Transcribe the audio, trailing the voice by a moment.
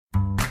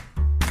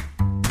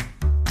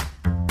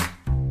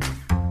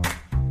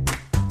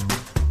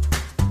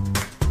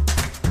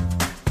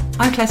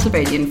I'm Claire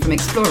Slobodian from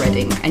Explore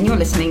Reading, and you're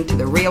listening to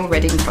the Real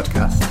Reading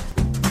Podcast.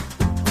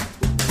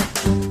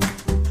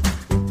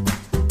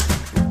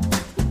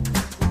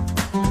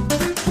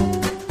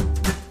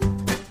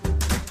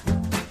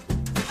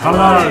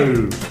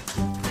 Hello!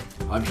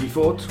 I'm Hugh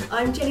Ford.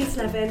 I'm Jenny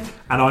Slevin.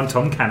 And I'm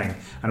Tom Canning.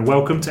 And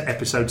welcome to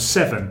episode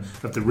 7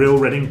 of the Real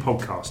Reading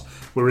Podcast.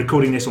 We're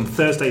recording this on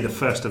Thursday the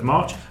 1st of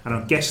March, and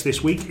our guest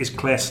this week is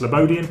Claire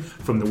Slobodian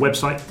from the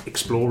website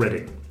Explore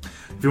Reading.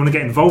 If you want to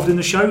get involved in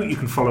the show, you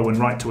can follow and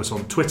write to us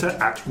on Twitter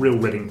at Real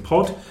Reading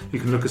Pod.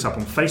 You can look us up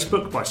on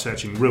Facebook by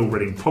searching Real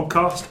Reading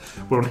Podcast.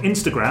 We're on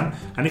Instagram,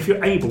 and if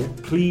you're able,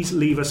 please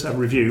leave us a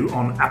review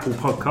on Apple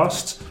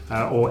Podcasts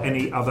or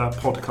any other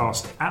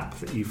podcast app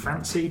that you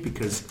fancy,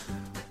 because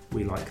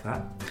we like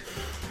that.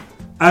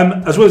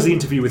 As well as the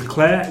interview with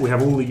Claire, we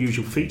have all the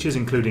usual features,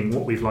 including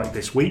what we've liked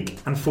this week,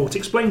 and Fort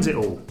Explains It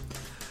All.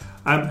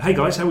 Hey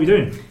guys, how are we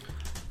doing?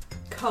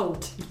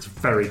 Cold. It's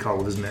very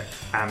cold, isn't it?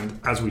 And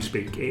as we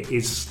speak, it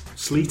is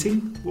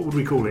sleeting. What would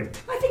we call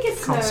it? I think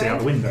it's Can't see out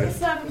the window.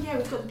 It's, yeah,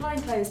 we've got the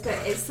blind closed, but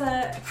it's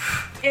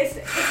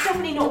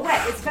definitely not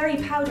wet. It's very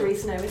powdery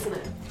snow, isn't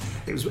it?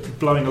 It was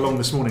blowing along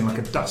this morning like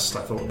a dust,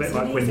 I thought. A bit It's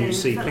like when you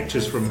amazing. see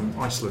pictures from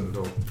Iceland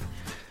or...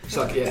 It's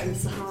like, yeah,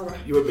 Sahara.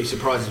 you wouldn't be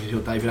surprised if you saw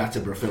David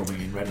Attenborough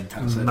filming in Reading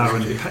Town Centre. No,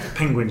 and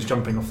penguins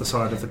jumping off the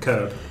side of the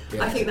curb.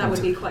 Yeah. I think that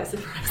would be quite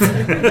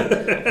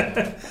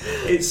surprising.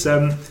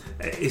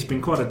 It's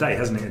been quite a day,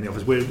 hasn't it, in the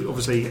office? We're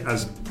obviously,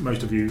 as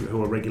most of you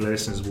who are regular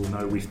listeners will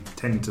know, we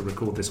tend to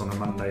record this on a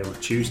Monday or a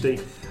Tuesday.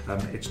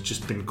 It's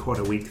just been quite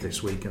a week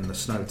this week, and the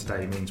snow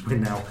today means we're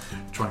now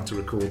trying to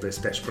record this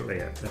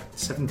desperately at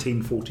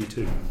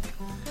 17:42,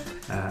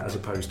 as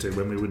opposed to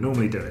when we would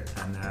normally do it.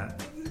 And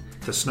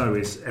the snow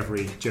is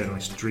every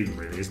journalist's dream,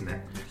 really, isn't it,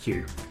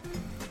 Hugh?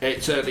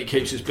 It certainly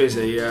keeps us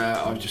busy.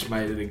 I've just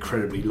made an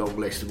incredibly long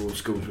list of all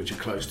schools which are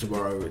closed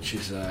tomorrow, which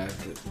is a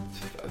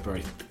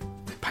very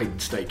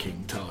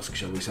painstaking task,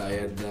 shall we say.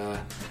 And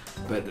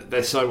but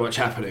there's so much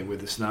happening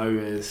with the snow.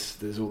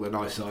 There's all the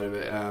nice side of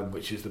it,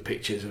 which is the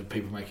pictures of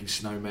people making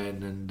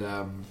snowmen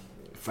and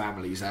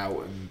families out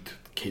and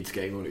kids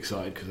getting all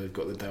excited because they've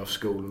got the day off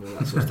school and all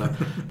that sort of stuff.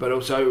 But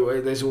also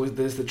there's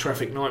the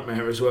traffic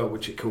nightmare as well,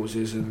 which it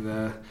causes.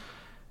 And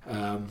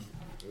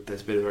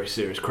there's been a very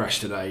serious crash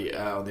today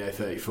on the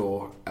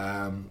A34,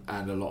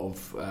 and a lot of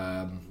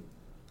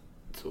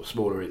sort of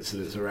smaller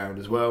incidents around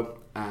as well.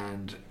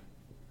 And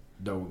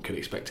no one can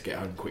expect to get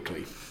home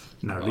quickly.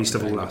 No, least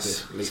of all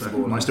us. Least So of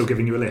all am I us. still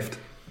giving you a lift?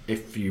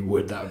 If you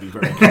would, that would be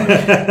very kind.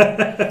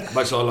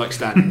 Much as I like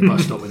standing in the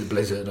bus stop with a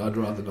blizzard, I'd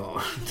rather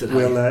not today.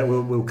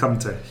 We'll come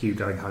to Hugh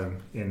going home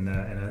in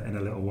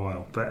a little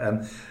while.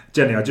 But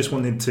Jenny, I just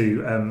wanted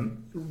to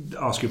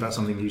ask you about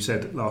something you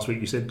said last week.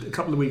 You said a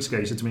couple of weeks ago,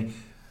 you said to me,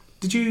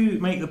 "Did you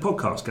make the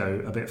podcast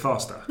go a bit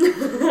faster?"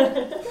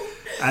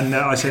 And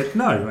I said,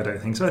 "No, I don't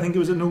think so. I think it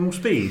was at normal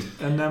speed."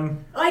 And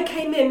I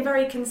came in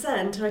very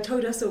concerned, and I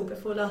told us all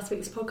before last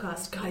week's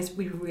podcast, guys,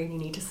 we really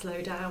need to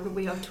slow down.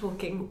 We are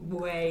talking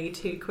way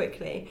too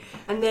quickly.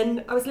 And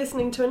then I was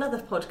listening to another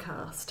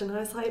podcast, and I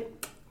was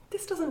like,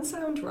 this doesn't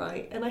sound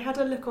right. And I had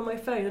a look on my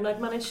phone, and I'd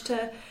managed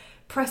to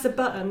press a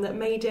button that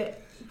made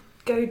it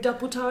go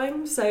double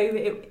time. So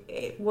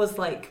it was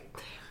like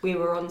we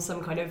were on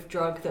some kind of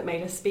drug that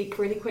made us speak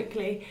really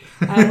quickly.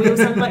 We all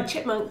sounded like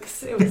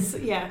chipmunks. It was,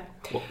 yeah.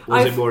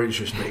 Was it more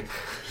interesting?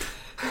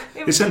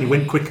 it certainly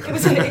went quicker.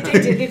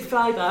 It did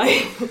fly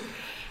by.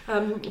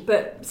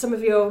 But some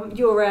of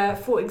your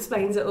Fort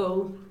Explains It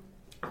All,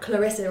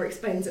 Clarissa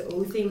Explains It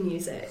All theme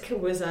music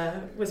was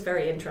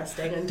very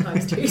interesting and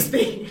times 2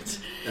 speed.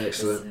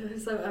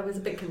 Excellent. So I was a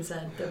bit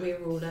concerned that we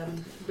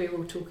were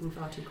all talking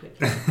far too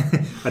quickly.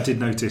 I did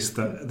notice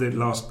that the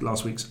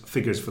last week's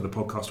figures for the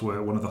podcast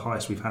were one of the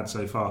highest we've had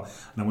so far,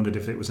 and I wondered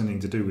if it was anything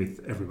to do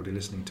with everybody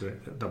listening to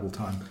it at double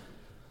time.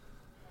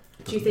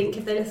 Do you think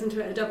if they listen to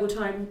it at double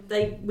time,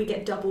 we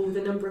get double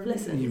the number of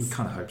listens? You would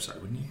kind of hope so,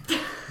 wouldn't you?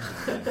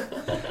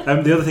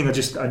 The other thing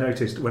I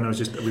noticed when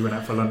we went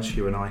out for lunch,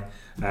 Hugh and I,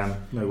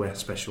 nowhere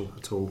special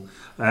at all.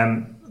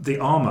 The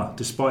Armour,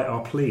 despite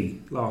our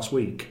plea last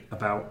week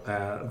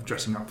about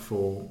dressing up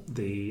for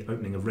the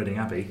opening of Reading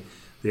Abbey,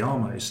 the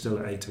Armour is still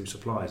at A2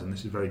 Supplies, and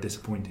this is very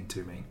disappointing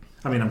to me.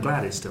 I mean, I'm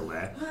glad it's still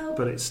there,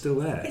 but it's still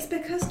there. It's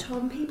because,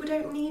 Tom, people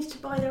don't need to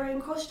buy their own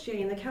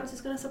costume. The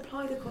council's going to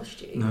supply the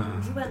costume.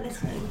 No. You weren't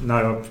listening.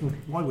 No,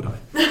 why would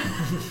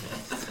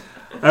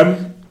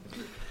I?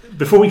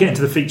 Before we get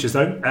into the features,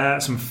 though,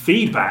 some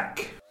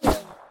feedback.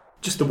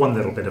 Just the one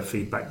little bit of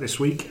feedback this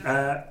week.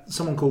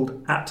 Someone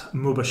called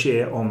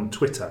 @Mubashir on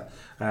Twitter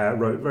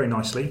wrote very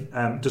nicely,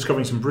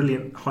 discovering some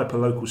brilliant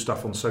hyper-local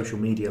stuff on social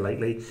media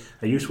lately,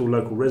 a useful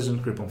local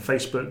resident group on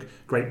Facebook,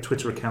 great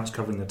Twitter accounts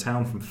covering the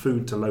town from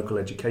food to local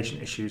education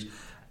issues,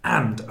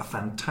 and a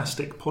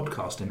fantastic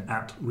podcasting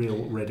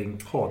 @Real Reading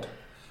Pod.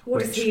 What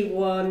does he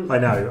want? I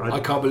know.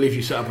 I can't believe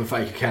you set up a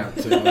fake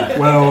account.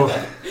 Well,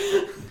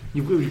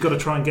 you've got to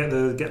try and get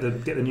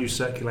the news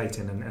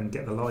circulating and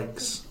get the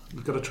likes.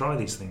 You've got to try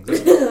these things.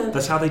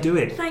 That's how they do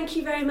it. Thank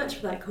you very much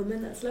for that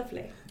comment. That's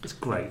lovely. It's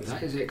great.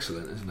 That is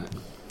excellent, isn't it?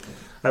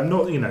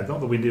 Not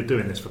that we're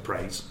doing this for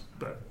praise,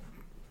 but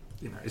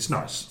it's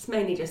nice. It's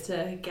mainly just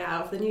to get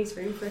out of the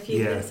newsroom for a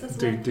few minutes,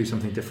 isn't it? Do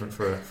something different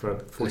for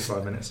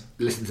 45 minutes.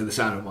 Listen to the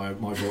sound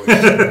of my voice.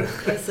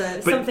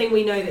 It's something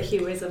we know that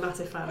Hugh is a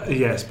massive fan of.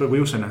 Yes, but we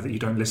also know that you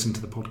don't listen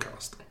to the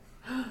podcast.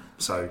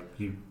 So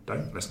you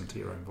don't listen to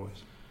your own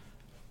voice.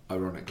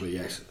 Ironically,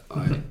 yes.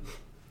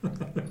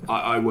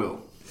 I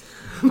will.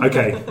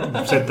 Okay,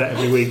 I've said that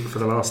every week for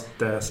the last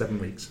 7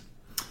 weeks.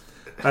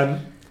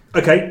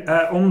 Okay,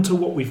 on to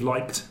what we've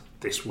liked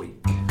this week.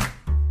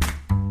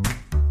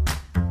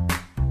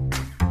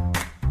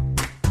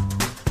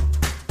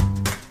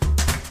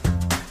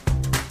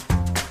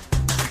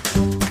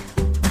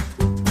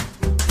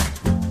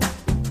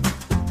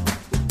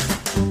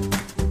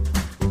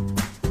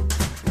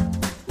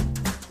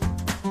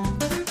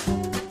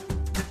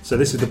 So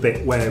this is the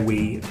bit where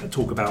we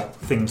talk about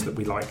things that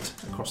we liked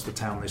across the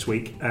town this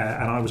week.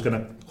 And I was going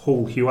to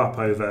haul Hugh up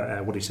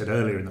over what he said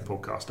earlier in the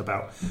podcast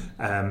about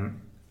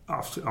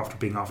after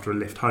being after a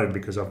lift home,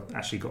 because I've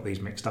actually got these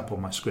mixed up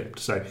on my script.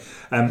 So,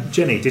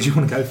 Jenny, did you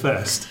want to go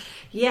first?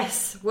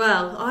 Yes,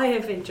 well, I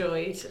have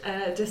enjoyed,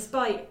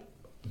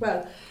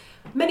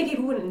 many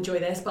people wouldn't enjoy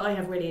this, but I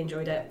have really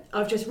enjoyed it.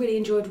 I've just really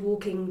enjoyed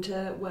walking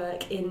to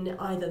work in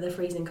either the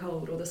freezing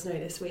cold or the snow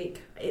this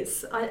week.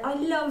 I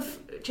love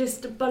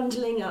just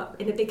bundling up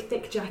in a big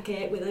thick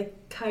jacket with a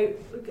coat,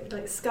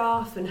 like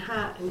scarf and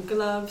hat and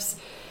gloves,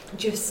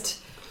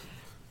 just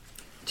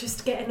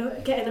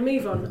getting a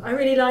move on. I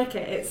really like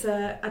it. It's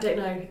I don't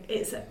know.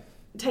 It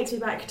takes me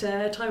back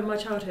to a time of my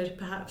childhood,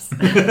 perhaps.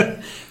 But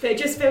it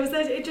just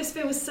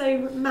feels so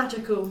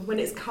magical when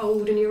it's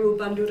cold and you're all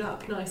bundled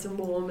up nice and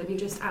warm and you're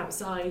just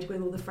outside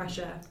with all the fresh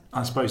air.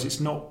 I suppose it's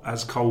not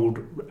as cold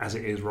as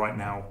it is right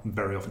now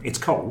very often. It's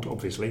cold,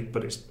 obviously,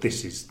 but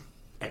this is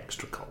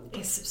extra cold.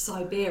 It's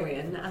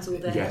Siberian, as all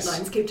the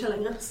headlines keep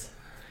telling us.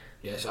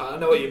 Yes, I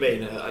know what you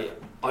mean.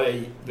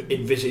 I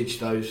envisage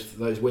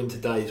those winter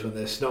days when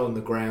there's snow on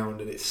the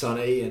ground and it's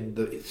sunny and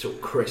it's sort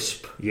of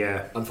crisp.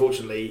 Yeah.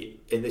 Unfortunately,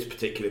 in this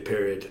particular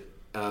period,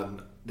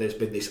 there's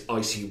been this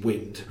icy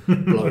wind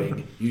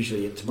blowing,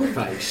 usually into my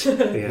face,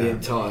 the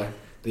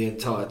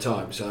entire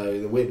time.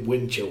 So the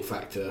wind chill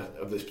factor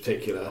of this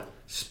particular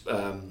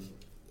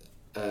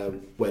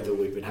weather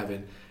we've been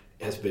having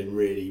has been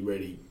really,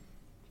 really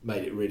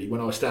made it really.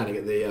 When I was standing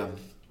at the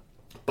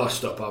bus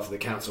stop after the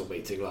council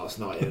meeting last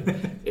night,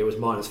 and it was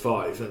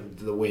 -5, and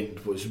the wind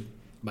was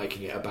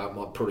making it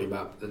probably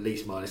about at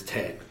least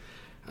 -10,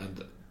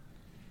 and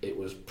it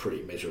was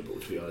pretty miserable,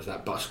 to be honest.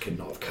 That bus could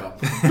not have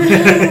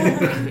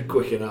come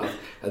quick enough,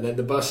 and then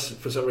the bus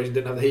for some reason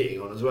didn't have the heating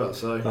on as well,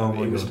 so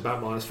it was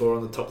about -4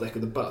 on the top deck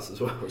of the bus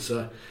as well.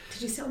 So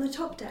did you sit on the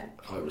top deck?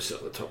 I was sit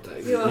on the top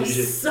deck. You are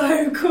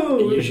so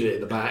cool. Usually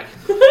at the back.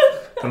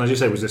 And as you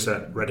say, was this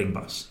a Reading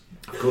bus?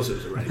 Of course it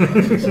was a Reading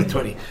bus.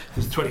 It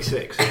was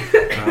 26.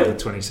 The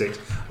 26.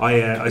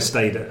 I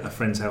stayed at a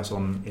friend's house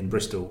in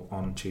Bristol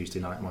on Tuesday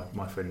night,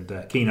 my friend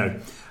Keno,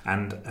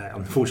 and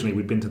unfortunately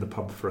we'd been to the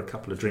pub for a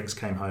couple of drinks,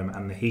 came home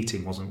and the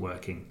heating wasn't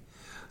working.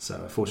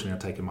 So fortunately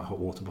I'd taken my hot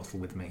water bottle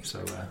with me, so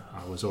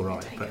I was all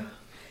right. But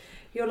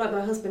you're like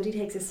my husband, he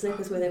takes his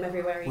slippers with him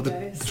everywhere he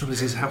goes. The trouble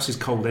is his house is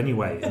cold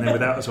anyway, and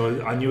then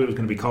so I knew it was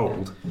going to be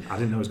cold. I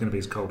didn't know it was going to be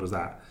as cold as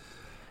that.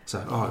 So,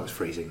 it was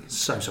freezing.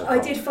 So cold. I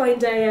did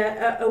find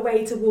a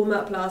way to warm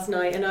up last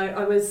night, and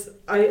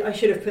I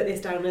should have put this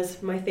down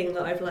as my thing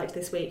that I've liked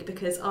this week,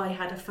 because I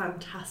had a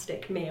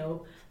fantastic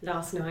meal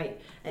last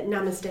night at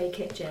Namaste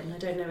Kitchen. I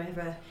don't know if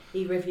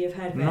either of you have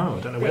heard of it. No, I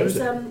don't know where is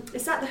it.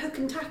 It's at the Hook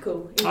and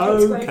Tackle in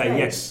Kingsgrove Place.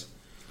 Yes.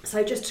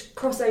 So just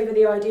cross over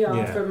the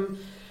IDR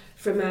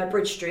from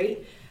Bridge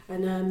Street,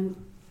 and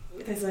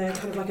there's a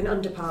kind of like an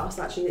underpass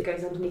actually that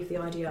goes underneath the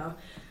IDR.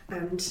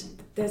 And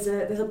there's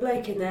a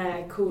bloke in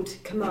there called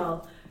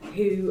Kamal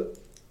who,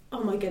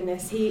 oh my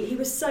goodness, he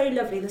was so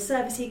lovely. The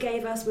service he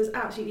gave us was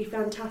absolutely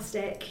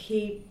fantastic.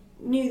 He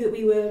knew that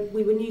we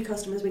were new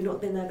customers, we'd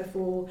not been there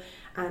before,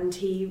 and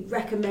he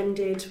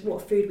recommended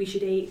what food we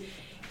should eat.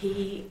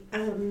 He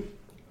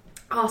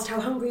asked how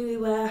hungry we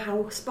were,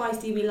 how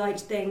spicy we liked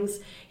things.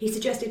 He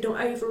suggested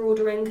not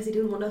over-ordering because he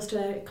didn't want us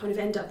to kind of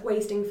end up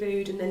wasting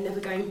food and then never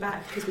going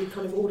back because we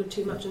kind of ordered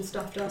too much and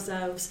stuffed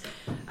ourselves.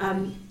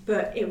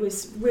 But it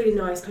was really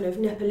nice, kind of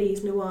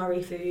Nepalese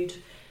Nawari food.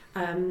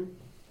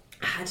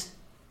 Had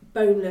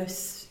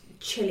boneless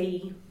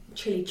chili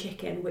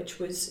chicken, which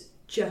was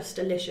just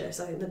delicious.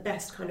 I think the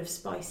best kind of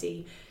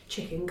spicy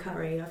chicken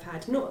curry I've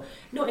had. Not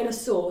in a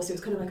sauce, it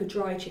was kind of like a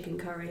dry chicken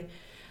curry.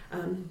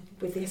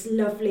 With this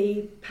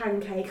lovely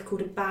pancake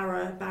called a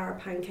bara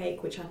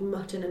pancake, which had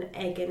mutton and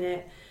egg in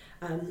it,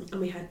 and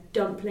we had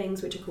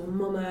dumplings which are called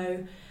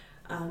momo,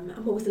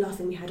 and what was the last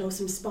thing we had?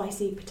 Some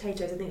spicy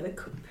potatoes, I think they were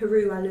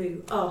Peru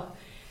aloo.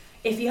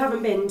 If you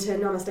haven't been to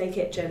Namaste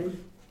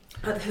Kitchen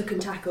at the Hook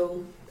and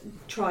Tackle,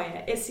 try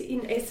it.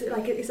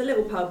 It's a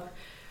little pub,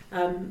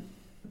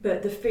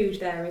 but the food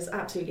there is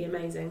absolutely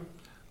amazing,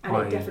 and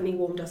it definitely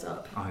warmed us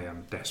up. I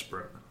am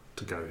desperate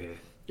to go here.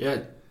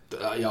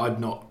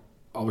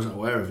 I wasn't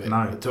aware of it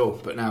at all,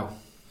 but now.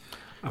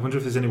 I wonder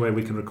if there's any way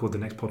we can record the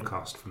next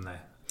podcast from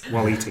there.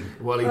 while eating.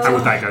 While eating. How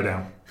would that go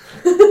down?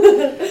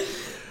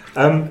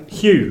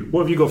 Hugh,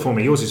 what have you got for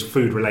me? Yours is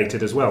food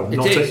related as well.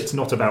 It's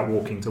not about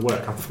walking to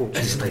work,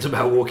 unfortunately. It's not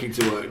about walking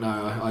to work. No,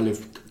 I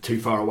live too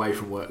far away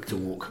from work to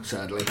walk,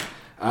 sadly.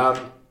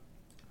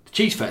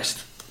 Cheese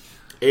Fest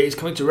is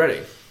coming to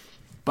Reading,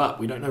 but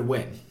we don't know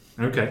when.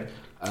 Okay.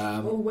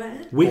 Or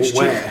where?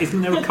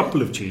 Isn't there a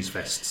couple of cheese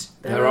fests?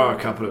 There are a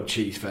couple of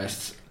cheese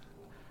fests,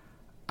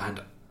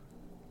 and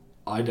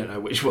I don't know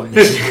which one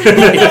this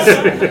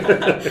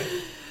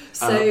is.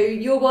 So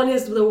your one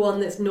is the one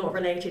that's not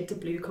related to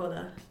blue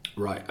collar.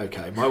 Right,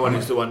 okay. My one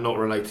is the one not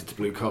related to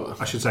blue collar.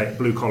 I should say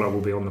blue collar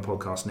will be on the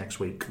podcast next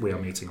week. We are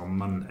meeting on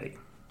Monday.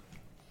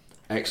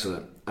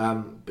 Excellent.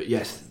 But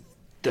yes,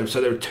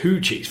 so there are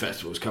 2 cheese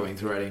festivals coming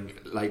to Reading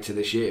later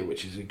this year,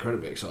 which is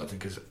incredibly exciting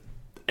because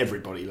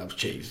everybody loves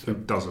cheese. Who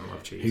doesn't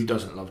love cheese? Who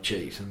doesn't love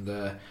cheese? And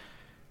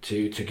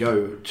to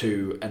go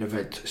to an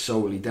event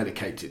solely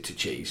dedicated to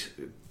cheese,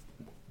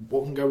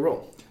 what can go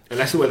wrong?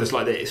 Unless the weather's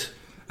like this.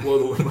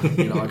 Well,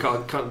 I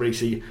can't really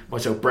see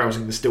myself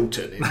browsing the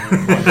Stilton in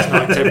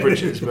 -9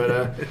 temperatures,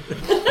 but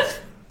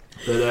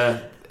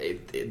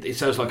it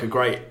sounds like a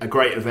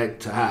great event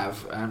to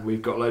have, and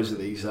we've got loads of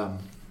these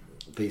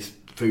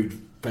food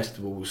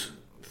festivals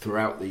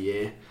throughout the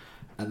year,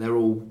 and they're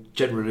all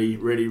generally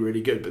really,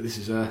 really good. But this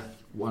is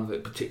one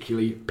that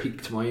particularly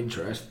piqued my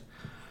interest,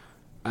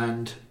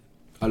 and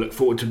I look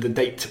forward to the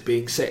date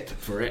being set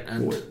for it.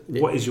 And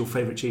what is your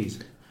favourite cheese?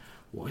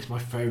 What is my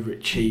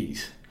favourite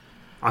cheese?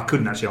 I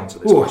couldn't actually answer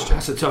this question.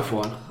 That's a tough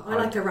one. I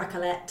like a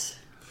raclette.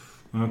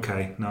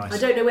 Okay, nice. I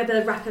don't know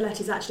whether raclette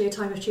is actually a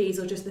type of cheese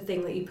or just the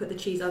thing that you put the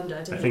cheese under.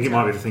 I think it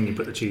might be the thing you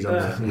put the cheese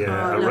under.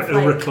 Yeah, a like,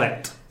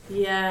 raclette.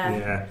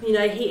 Yeah. You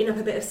know, heating up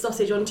a bit of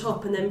sausage on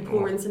top and then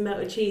pouring some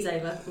melted cheese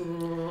over.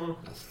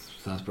 That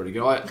sounds pretty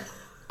good.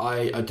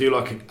 I do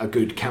like a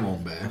good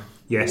camembert.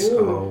 Yes. Ooh.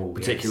 Oh,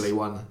 particularly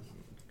one.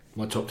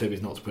 My top tip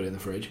is not to put it in the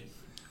fridge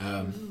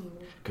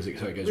because it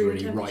goes Room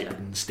really temperature. ripe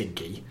and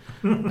stinky.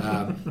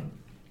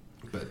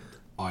 But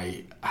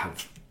I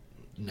have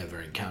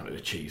never encountered a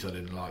chease I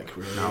didn't like.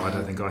 Really. No, I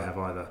don't think I have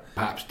either.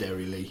 Perhaps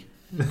Dairy Lee.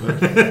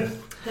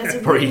 There's a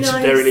Probably really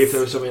nice... Dairy Lee if there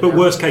was something. But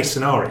worst case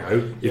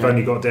scenario, you've Yeah.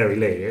 only got Dairy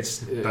Lee.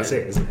 That's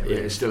it, isn't it? Yeah,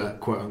 it's still a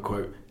quote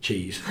unquote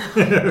cheese.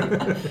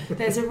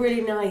 There's a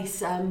really nice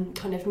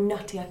kind of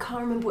nutty, I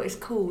can't remember what it's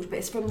called, but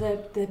it's from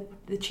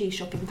the cheese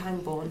shop in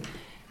Pangbourne,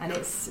 and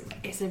it's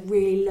a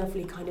really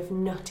lovely kind of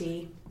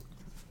nutty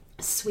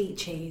sweet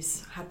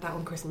cheese. Had that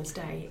on Christmas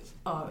Day.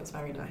 Oh, it was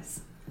very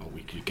nice. Well,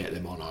 we could get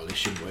them on our list,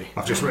 shouldn't we?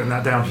 I've just written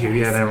that down, Hugh.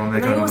 Yeah, they're on.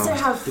 They're And going I on. also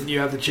have... Didn't you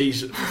have the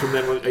cheese from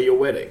them at your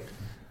wedding?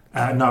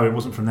 No, it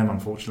wasn't from them,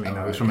 unfortunately.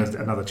 No, it was from okay.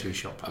 another cheese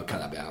shop. I'll cut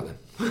that bit out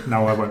then.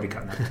 No, I won't be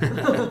cutting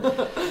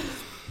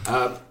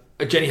that.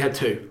 Jenny had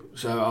 2,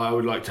 so I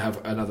would like to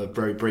have another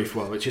very brief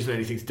one, which isn't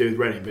anything to do with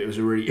Reading, but it was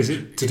a really... Is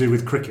it to do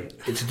with cricket?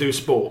 It's to do with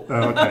sport.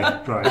 Oh, okay,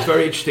 It's a right.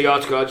 very interesting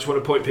article. I just want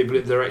to point people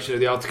in the direction of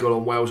the article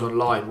on Wales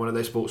Online. One of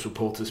their sports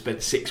reporters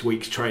spent 6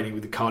 weeks training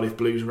with the Cardiff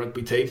Blues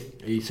rugby team.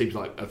 He seems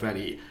like a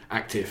fairly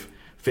active,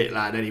 fit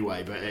lad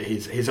anyway, but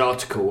his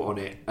article on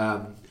it,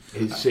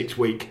 his 6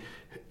 week...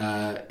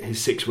 his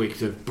 6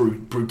 weeks of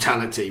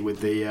brutality with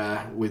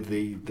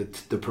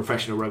the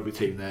professional rugby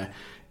team there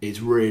is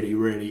really,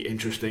 really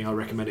interesting. I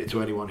recommend it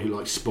to anyone who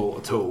likes sport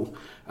at all.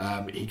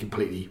 He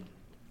completely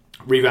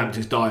revamped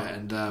his diet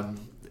and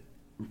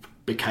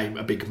became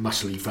a big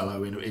muscly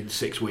fellow in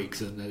 6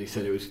 weeks, and then he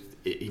said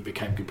he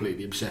became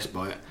completely obsessed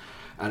by it.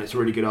 And it's a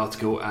really good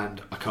article,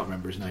 and I can't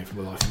remember his name for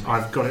the life of me.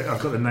 I've got it.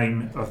 I've got the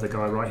name of the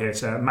guy right here.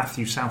 It's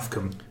Matthew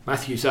Southcombe.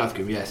 Matthew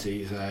Southcombe, yes,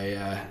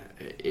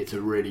 it's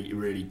a really,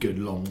 really good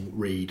long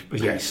read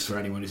piece Yes. for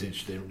anyone who's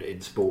interested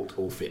in sport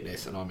or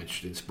fitness, and I'm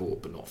interested in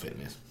sport but not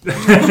fitness.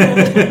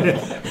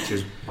 Which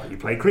is why you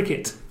play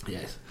cricket.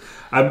 Yes.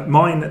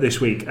 Mine this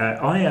week.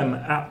 I am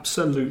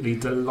absolutely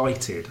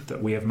delighted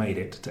that we have made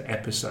it to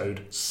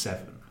episode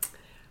 7.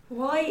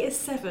 Why is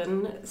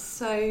 7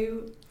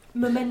 so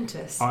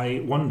momentous?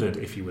 I wondered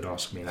if you would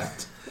ask me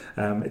that.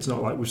 It's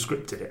not like we've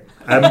scripted it.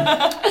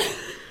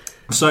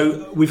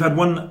 So we've had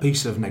one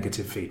piece of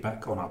negative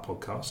feedback on our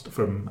podcast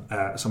from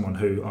someone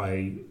who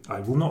I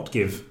will not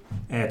give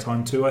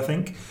airtime to, I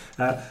think.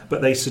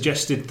 But they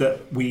suggested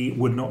that we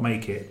would not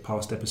make it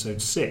past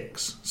episode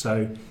 6.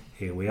 So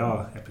here we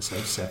are,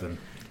 episode 7.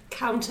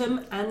 Count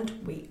 'em and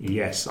weep.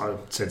 Yes, I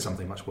said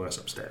something much worse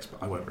upstairs,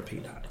 but I won't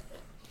repeat that.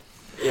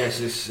 Yes,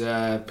 this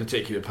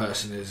particular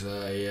person is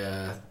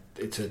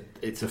it's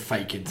a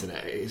fake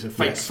internet. It's a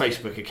fake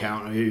Facebook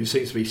account who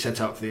seems to be set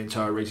up for the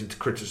entire reason to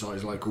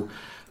criticise local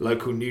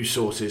news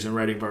sources and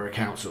Reading Borough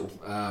Council.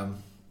 I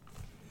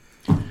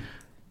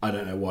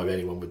don't know why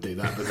anyone would do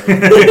that, but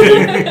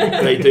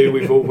they do.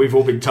 We've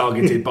all been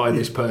targeted by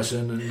this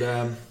person, and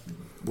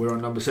we're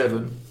on number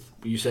 7.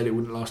 You said it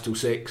wouldn't last till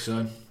 6,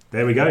 so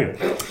There we go.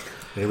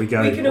 There we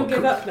go. We can all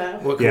give up now.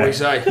 what can we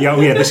say?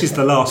 Yeah, this is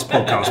the last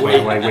podcast, by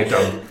the way. We're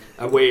done.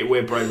 And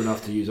we're brave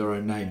enough to use our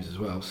own names as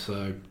well,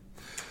 so...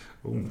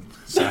 Ooh,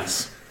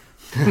 sass.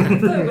 I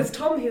thought it was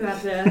Tom who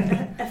had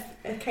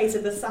a case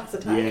of the sat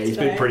attack. Yeah, he's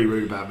today. been pretty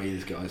rude about me,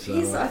 this guy.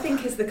 So, I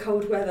think it's the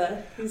cold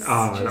weather.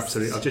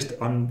 Absolutely.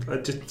 I'm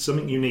just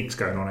something unique's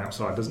going on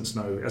outside. It doesn't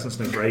snow. It hasn't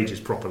snowed for ages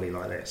properly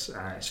like this.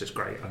 It's just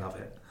great. I love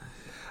it.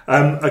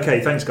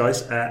 Okay, thanks,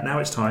 guys. Now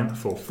it's time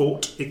for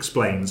Fort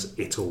Explains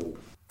It All.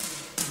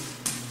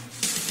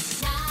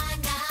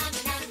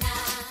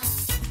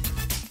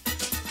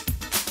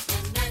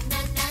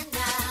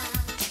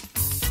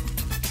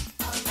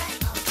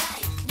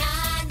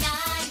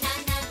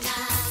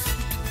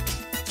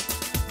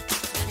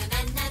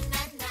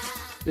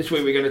 This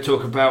week we're going to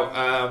talk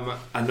about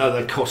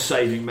another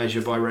cost-saving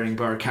measure by Reading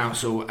Borough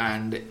Council,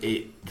 and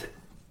it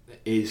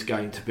is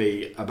going to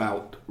be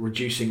about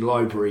reducing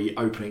library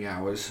opening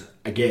hours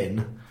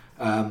again.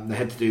 They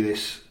had to do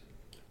this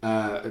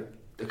a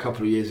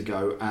couple of years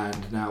ago,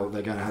 and now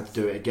they're going to have to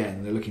do it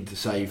again. They're looking to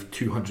save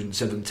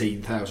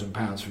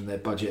 £217,000 from their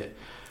budget.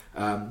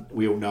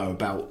 We all know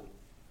about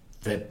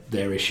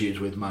their issues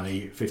with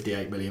money,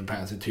 £58 million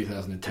in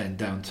 2010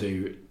 down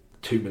to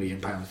 £2 million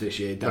this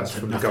year. That's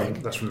from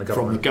nothing. That's from the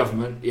government. From the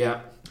government,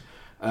 yeah.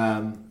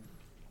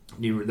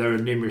 There are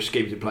numerous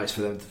schemes in place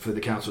for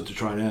the council to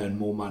try and earn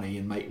more money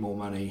and make more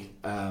money,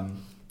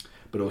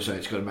 but also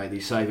it's got to make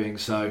these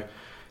savings. So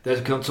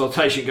there's a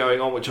consultation going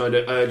on, which I'd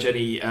urge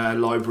any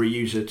library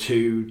user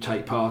to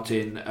take part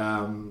in.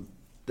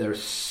 There are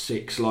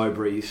 6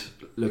 libraries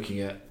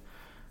looking at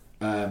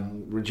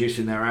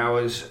reducing their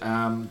hours.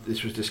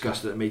 This was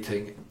discussed at a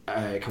meeting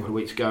a couple of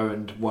weeks ago,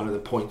 and one of the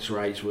points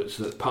raised was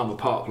that Palmer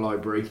Park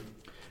Library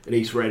in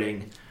East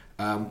Reading,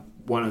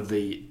 one of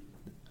the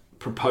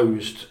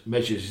proposed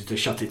measures is to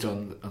shut it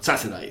on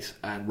Saturdays,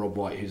 and Rob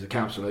White, who's the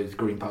councillor, who's the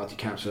Green Party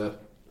councillor,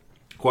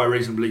 quite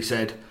reasonably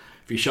said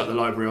if you shut the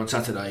library on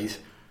Saturdays,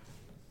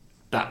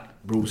 that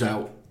rules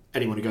out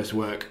anyone who goes to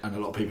work and a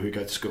lot of people who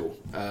go to school.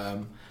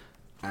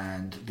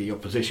 And the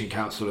opposition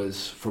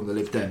councillors from the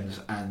Lib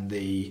Dems and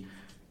the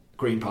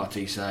Green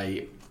Party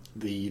say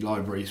the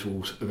libraries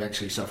will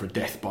eventually suffer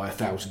death by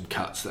 1,000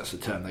 cuts. That's the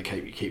term they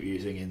keep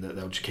using, in that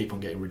they'll just keep on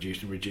getting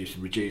reduced and reduced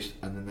and reduced,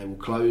 and then they will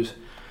close.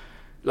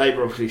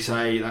 Labour obviously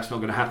say that's not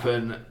going to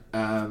happen,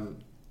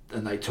 and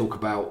they talk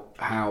about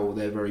how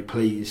they're very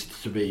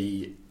pleased to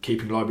be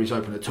keeping libraries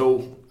open at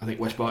all. I think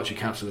West Berkshire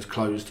Council has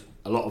closed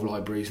a lot of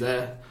libraries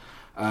there.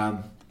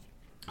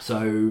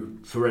 So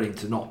for Reading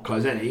to not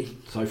close any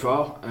so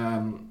far,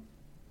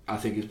 I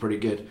think is pretty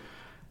good.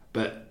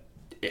 But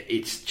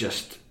it's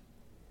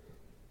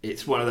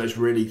one of those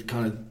really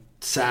kind of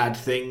sad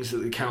things that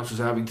the councils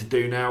are having to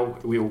do now.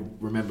 We all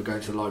remember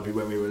going to the library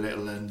when we were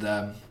little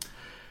and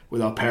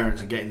with our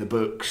parents and getting the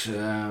books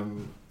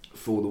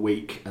for the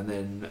week, and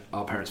then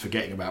our parents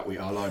forgetting about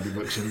our library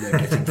books and then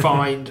getting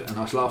fined and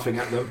us laughing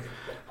at them.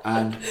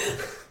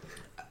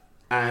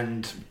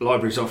 And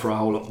libraries offer a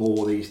whole lot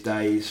more these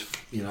days,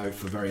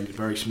 for very,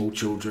 very small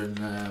children,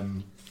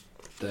 and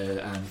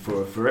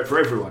for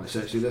everyone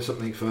essentially. There's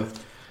something for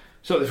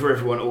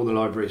everyone. All the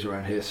libraries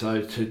around here.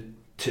 So to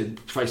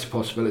face the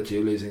possibility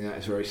of losing that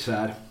is very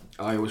sad.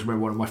 I always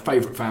remember one of my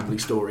favourite family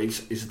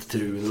stories is to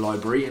do with the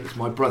library, and it's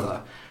my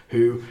brother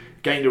who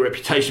gained a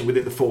reputation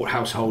within the Fort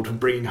household for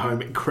bringing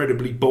home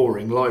incredibly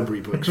boring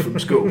library books from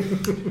school.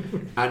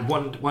 And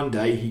one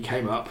day he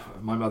came up,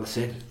 and my mother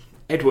said,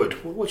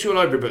 "Edward, what's your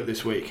library book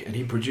this week?" And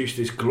he produced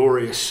this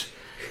glorious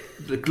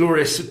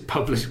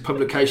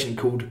publication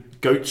called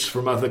Goats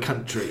from Other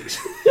Countries.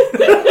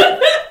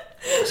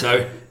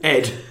 So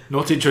Ed,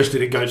 not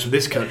interested in goats from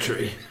this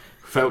country,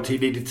 felt he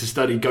needed to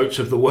study goats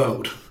of the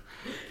world.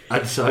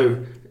 And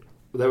so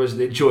there was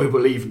an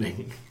enjoyable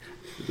evening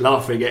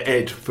laughing at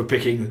Ed for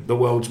picking the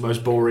world's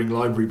most boring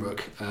library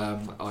book. I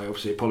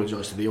obviously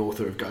apologise to the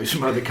author of Goats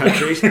from Other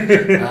Countries.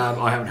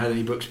 I haven't had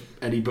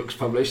any books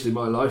published in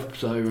my life,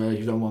 so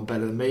you've done one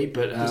better than me.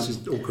 But this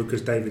is awkward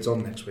because David's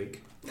on next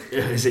week.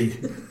 Is he?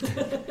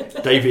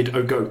 David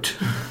O'Goat.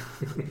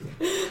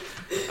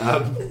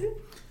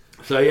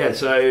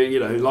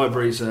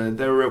 Libraries,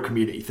 they're a real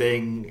community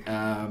thing.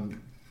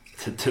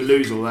 To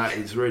lose all that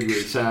is really,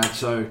 really sad.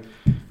 So,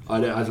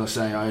 I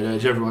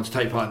urge everyone to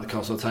take part in the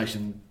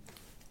consultation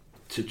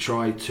to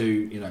try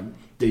to,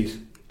 it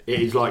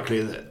is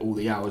likely that all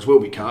the hours will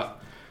be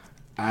cut,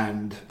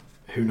 and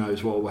who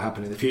knows what will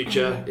happen in the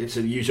future. It's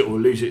a use it or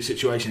lose it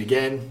situation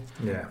again.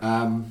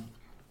 Yeah.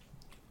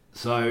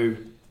 So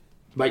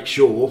make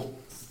sure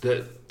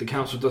that the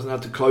council doesn't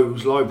have to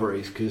close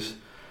libraries, because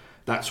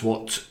that's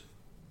what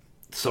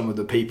some of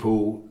the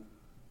people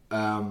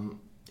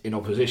in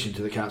opposition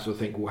to the council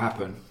think will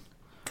happen.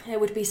 It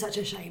would be such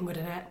a shame,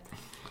 wouldn't it?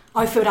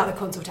 I filled out the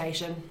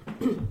consultation.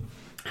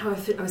 I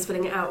was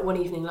filling it out one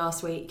evening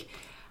last week,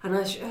 and I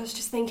was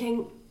just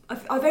thinking,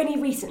 I've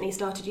only recently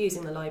started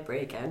using the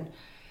library again,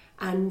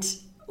 and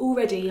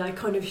already I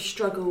kind of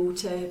struggle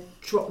to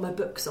drop my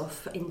books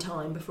off in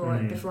time before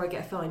I get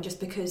a fine, just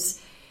because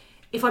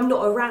if I'm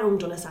not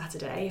around on a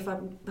Saturday, if I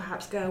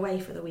perhaps go away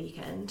for the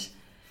weekend,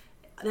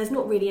 there's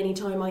not really any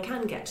time I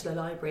can get to the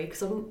library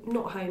because I'm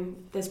not home.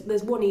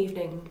 There's one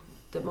evening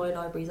that my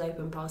library's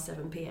open past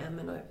 7 p.m.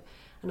 and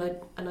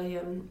I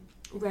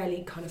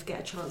rarely kind of get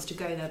a chance to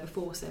go there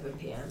before 7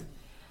 p.m.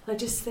 I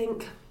just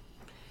think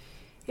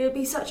it would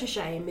be such a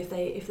shame if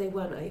they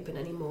weren't open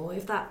anymore,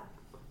 if that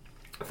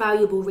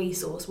valuable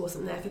resource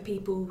wasn't there for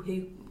people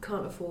who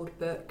can't afford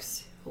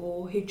books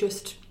or who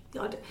just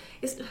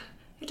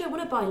who don't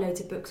want to buy loads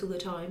of books all the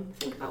time.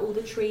 Think about all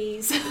the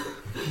trees.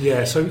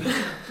 Yeah, so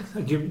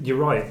you're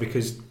right,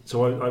 because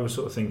I was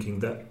sort of thinking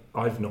that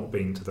I've not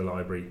been to the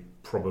library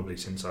probably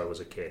since I was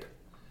a kid,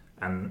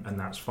 and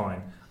that's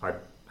fine. I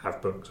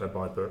have books, I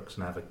buy books,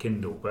 and I have a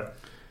Kindle, but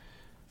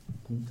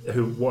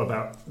what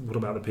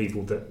about the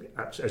people that,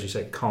 as you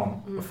say,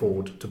 can't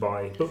afford to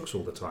buy books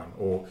all the time,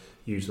 or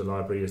use the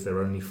library as their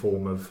only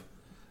form of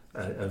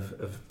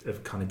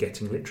kind of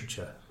getting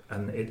literature?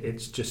 And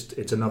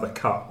it's another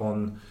cut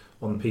on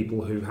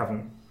people who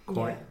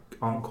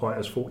aren't quite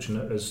as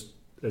fortunate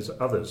as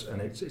others,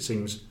 and it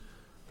seems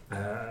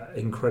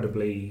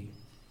incredibly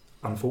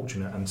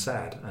unfortunate and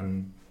sad.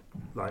 And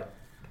like,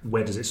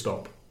 where does it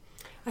stop?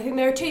 I think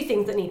there are two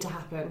things that need to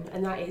happen,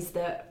 and that is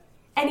that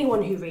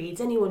anyone who reads,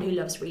 anyone who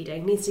loves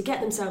reading, needs to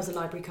get themselves a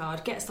library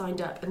card, get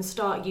signed up, and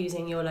start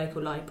using your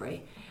local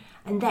library.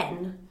 And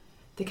then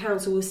the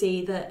council will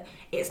see that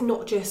it's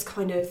not just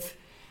kind of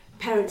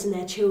parents and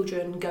their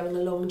children going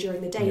along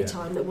during the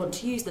daytime that want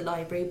to use the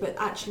library, but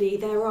actually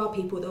there are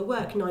people that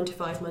work 9 to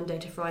 5 Monday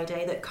to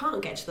Friday that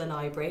can't get to the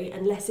library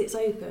unless it's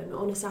open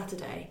on a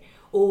Saturday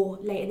or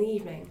late in the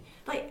evening.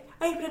 Like,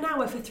 open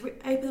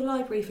the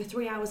library for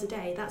 3 hours a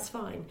day, that's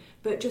fine,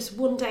 but just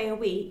one day a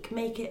week,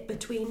 make it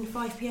between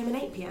 5 p.m. and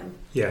 8 p.m.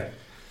 Yeah,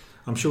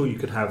 I'm sure you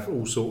could have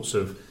all sorts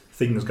of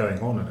things going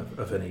on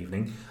of an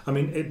evening. I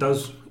mean, it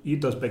does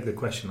beg the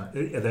question, like,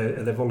 are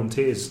there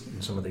volunteers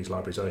in some of these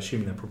libraries? I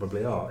assume there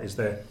probably are. Is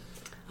there?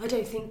 I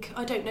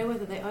don't know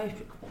whether there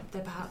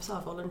perhaps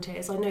are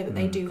volunteers. I know that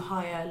they do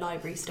hire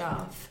library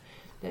staff.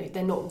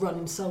 They're not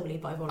run solely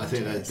by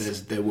volunteers. I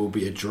think there will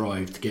be a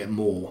drive to get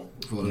more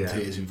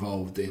volunteers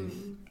involved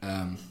in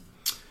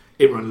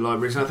running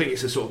libraries, and I think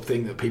it's the sort of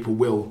thing that people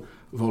will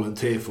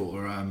volunteer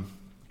for.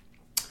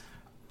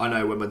 I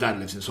know when my dad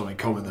lives in Sonning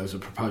Common, there was a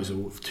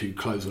proposal to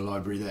close a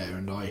library there,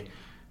 and I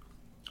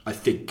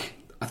think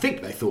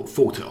they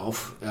fought it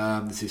off.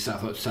 This is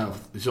South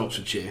this is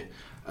Oxfordshire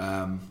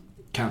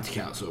County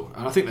Council,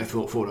 and I think they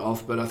fought it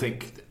off. But I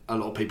think a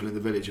lot of people in the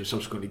village have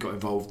subsequently got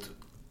involved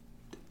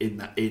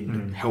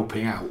in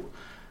helping out,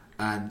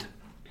 and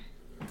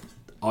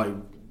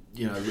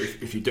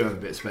if you do have a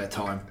bit of spare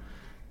time,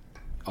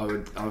 I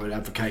would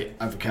advocate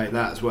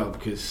that as well,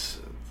 because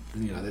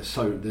there's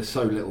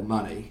so little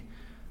money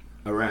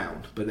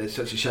around, but it's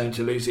such a shame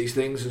to lose these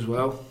things as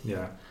well.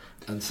 Yeah,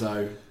 and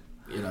so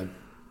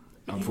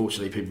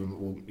unfortunately people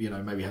will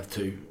maybe have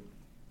to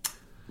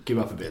give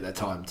up a bit of their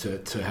time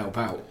to help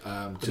out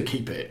to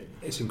keep it.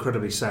 It's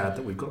incredibly sad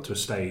that we've got to a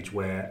stage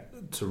where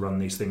to run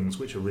these things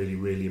which are really,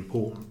 really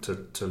important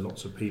to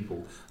lots of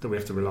people, that we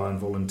have to rely on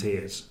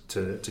volunteers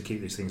to keep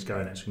these things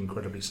going. It's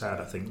incredibly sad,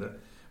 I think, that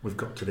we've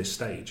got to this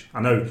stage.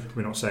 I know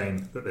we're not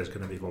saying that there's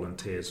going to be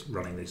volunteers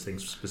running these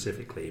things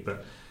specifically,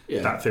 but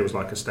that feels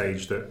like a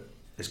stage that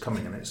is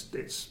coming, and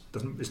it's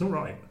not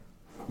right.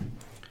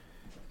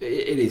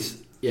 It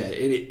is, yeah.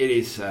 It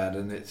is sad,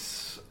 and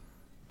it's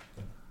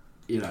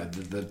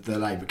the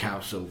Labour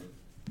Council.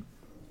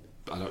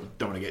 I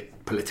don't want to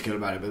get political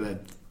about it,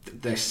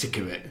 but they're sick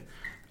of it.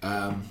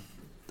 I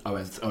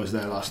was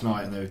there last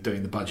night, and they were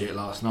doing the budget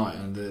last night,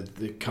 and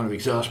the kind of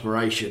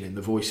exasperation in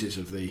the voices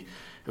of the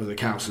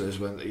councillors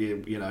when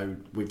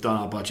we've done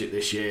our budget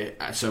this year,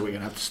 so we're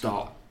going to have to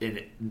start in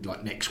it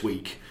like next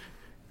week,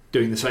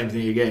 doing the same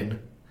thing again,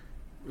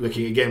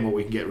 looking again what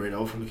we can get rid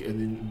of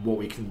and what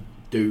we can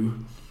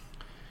do,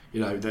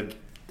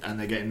 and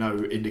they're getting no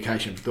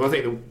indication. So I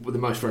think one of the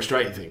most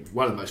frustrating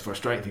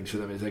things for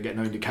them is they get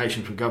no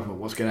indication from government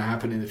what's going to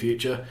happen in the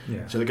future.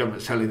 Yeah. So the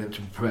government's telling them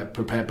to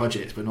prepare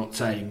budgets, but not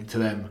saying to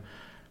them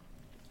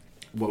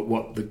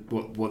what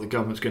the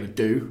government's going to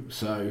do.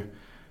 So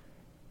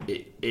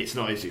it's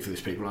not easy for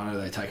these people. I know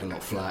they take a lot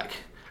of flack,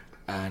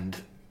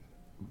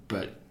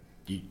 but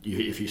you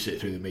if you sit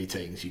through the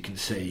meetings, you can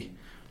see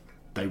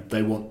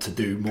they want to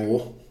do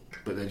more,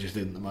 but there just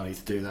isn't the money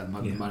to do that.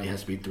 The money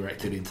has to be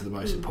directed into the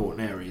most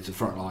important areas, the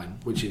front line,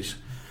 which is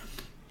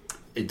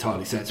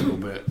entirely sensible.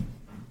 But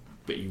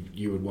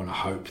you would want to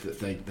hope that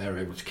they're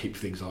able to keep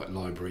things like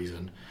libraries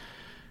and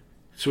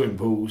swimming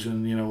pools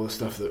and all the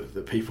stuff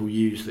that people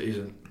use that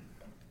isn't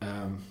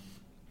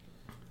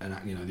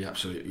the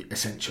absolute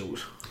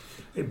essentials.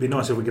 It'd be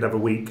nice if we could have a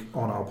week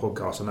on our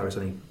podcast. I know it's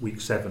only week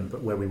 7,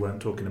 but where we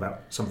weren't talking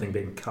about something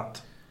being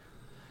cut.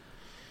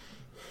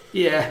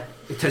 Yeah,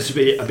 it tends to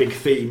be a big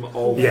theme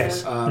of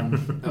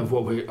of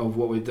what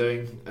we're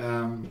doing.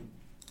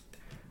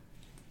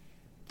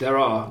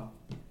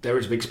 There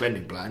is a big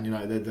spending plan.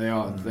 They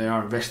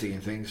are investing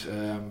in things,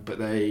 but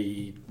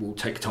they will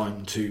take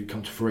time to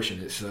come to fruition.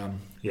 It's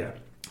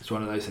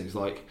one of those things.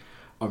 Like,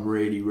 I'm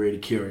really, really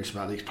curious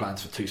about these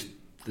plans for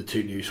the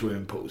 2 new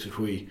swimming pools. If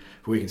we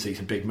can see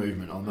some big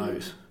movement on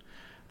those,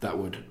 that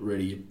would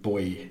really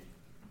buoy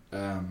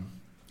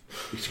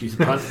Excuse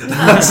the pun.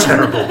 That's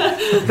terrible.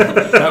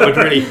 That would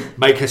really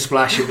make a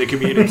splash in the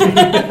community.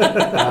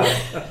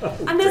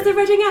 And there's the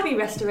Reading Abbey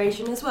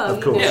restoration as well.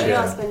 Of course, we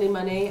yeah. are spending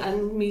money,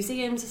 and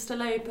museums are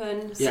still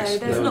open, so Yes,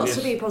 there's lots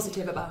to yes. be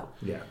positive about.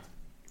 Yeah.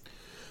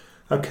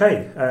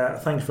 Okay,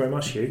 thanks very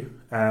much, Hugh.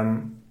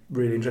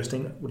 Really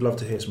interesting. Would love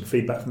to hear some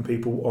feedback from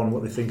people on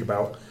what they think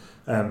about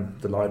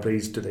the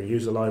libraries. Do they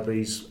use the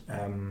libraries?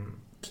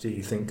 Do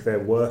you think they're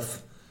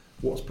worth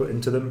what's put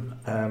into them?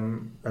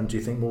 And do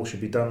you think more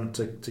should be done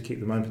to keep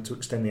them open, to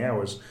extend the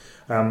hours?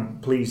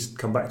 Please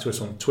come back to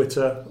us on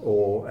Twitter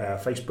or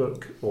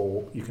Facebook,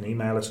 or you can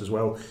email us as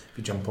well. If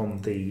you jump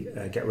on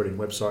the Get Reading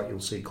website,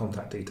 you'll see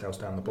contact details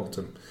down the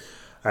bottom.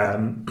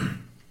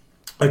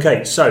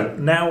 Okay, so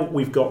now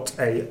we've got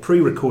a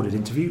pre-recorded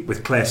interview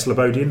with Claire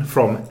Slobodian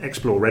from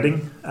Explore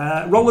Reading.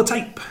 Roll the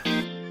tape.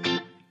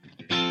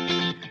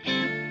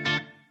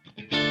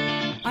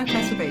 I'm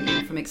Claire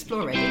Slobodian from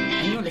Explore Reading,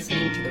 and you're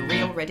listening to the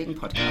Real Reading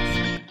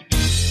Podcast.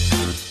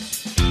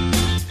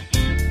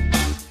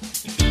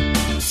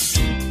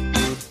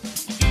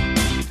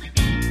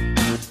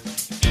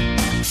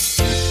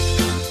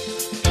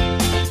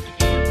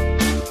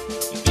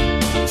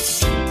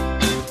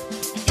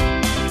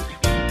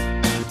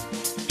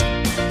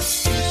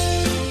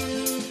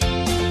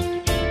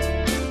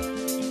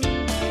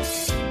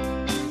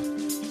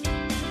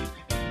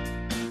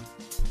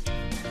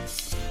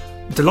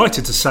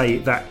 Delighted to say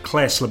that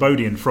Claire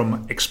Slobodian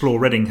from Explore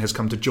Reading has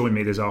come to join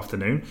me this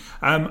afternoon.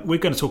 We're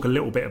going to talk a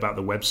little bit about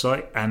the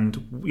website and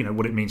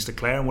what it means to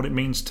Claire and what it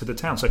means to the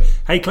town. So,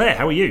 hey Claire,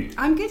 how are you?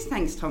 I'm good,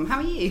 thanks, Tom. How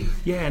are you?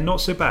 Yeah,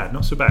 not so bad,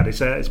 not so bad.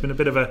 It's been a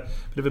bit of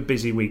a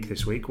busy week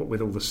this week, what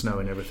with all the snow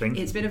and everything.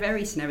 It's been a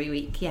very snowy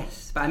week,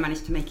 yes, but I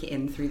managed to make it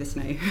in through the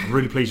snow. I'm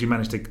really pleased you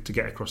managed to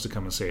get across to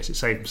come and see us. It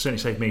certainly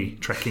saved me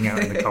trekking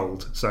out in the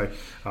cold, so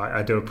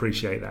I do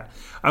appreciate that.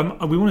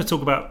 We want to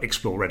talk about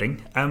Explore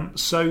Reading.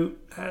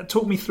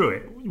 Talk me through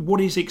it. What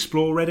is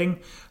Explore Reading?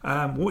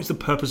 What is the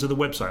purpose of the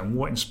website, and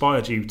what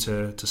inspired you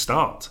to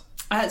start?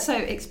 So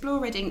Explore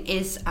Reading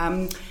is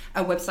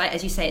a website,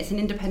 as you say, it's an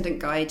independent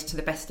guide to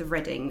the best of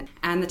Reading.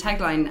 And the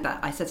tagline that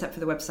I set up for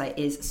the website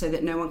is so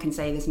that no one can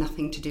say there's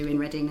nothing to do in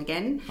Reading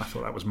again. I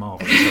thought that was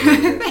marvellous.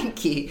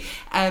 Thank you.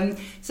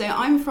 So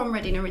I'm from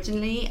Reading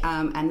originally,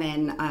 and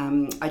then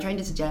I trained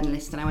as a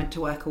journalist and I went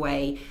to work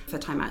away for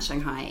Time Out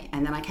Shanghai.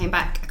 And then I came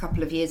back a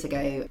couple of years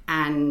ago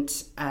and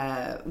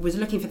was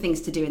looking for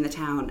things to do in the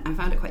town and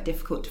found it quite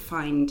difficult to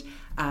find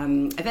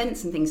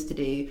events and things to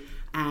do.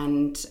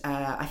 And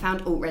I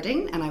found Alt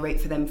Reading and I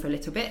wrote for them for a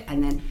little bit,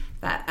 and then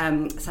that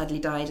sadly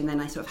died. And then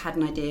I sort of had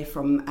an idea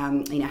from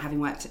having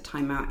worked at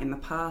Time Out in the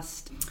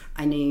past.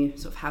 I knew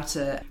sort of how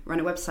to run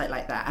a website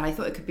like that, and I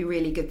thought it could be a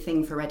really good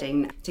thing for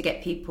Reading to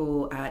get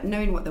people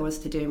knowing what there was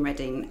to do in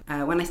Reading.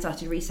 When I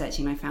started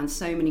researching, I found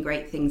so many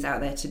great things out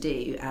there to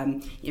do.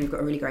 We've got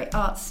a really great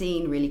art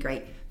scene, really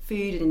great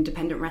food and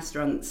independent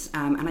restaurants,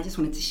 and I just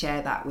wanted to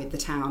share that with the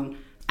town.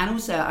 And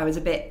also I was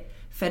a bit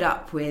fed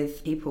up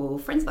with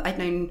friends that I'd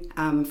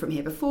known from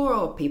here before,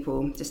 or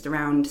people just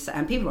around,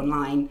 and people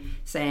online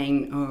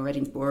saying, oh,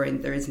 Reading's boring,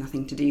 there is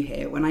nothing to do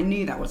here, when I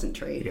knew that wasn't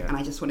true, and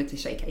I just wanted to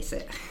showcase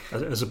it.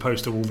 As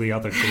opposed to all the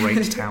other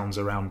great towns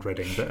around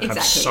Reading that have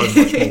Exactly.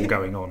 so much more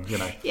going on,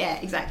 Yeah,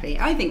 exactly.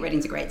 I think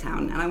Reading's a great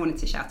town, and I wanted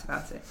to shout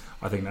about it.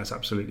 I think that's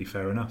absolutely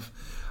fair enough.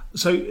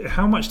 So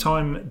how much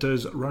time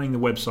does running the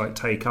website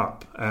take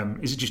up?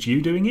 Is it just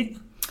you doing it?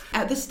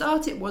 At the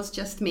start, it was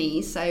just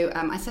me. So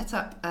I set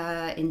up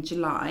in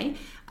July,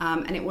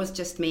 and it was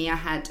just me. I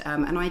had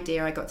an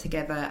idea. I got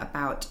together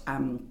about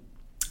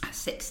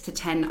 6 to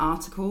 10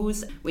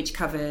 articles, which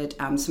covered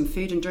some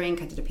food and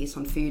drink. I did a piece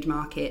on food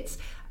markets,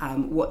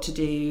 what to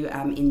do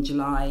in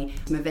July,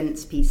 some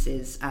events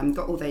pieces,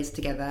 got all those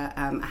together.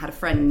 I had a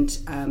friend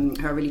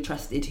who I really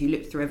trusted who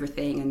looked through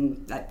everything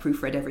and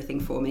proofread everything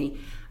for me.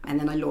 And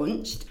then I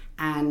launched.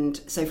 And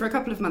so for a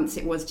couple of months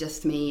it was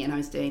just me, and I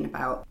was doing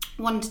about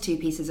 1 to 2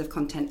 pieces of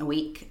content a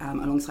week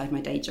alongside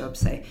my day job,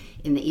 so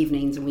in the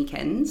evenings and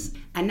weekends.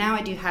 And now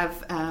I do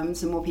have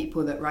some more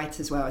people that write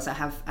as well, as I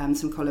have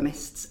some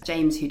columnists,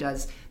 James, who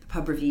does the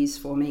pub reviews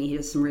for me, he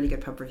does some really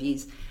good pub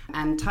reviews,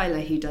 and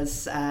Tyler, who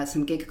does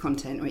some gig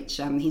content, which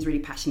he's really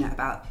passionate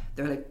about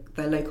the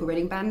local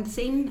Reading band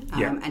scene,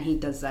 and he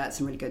does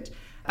some really good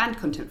band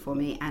content for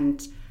me.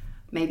 And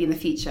maybe in the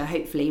future,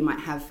 hopefully, you might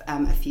have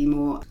a few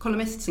more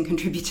columnists and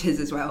contributors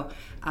as well.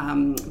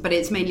 But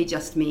it's mainly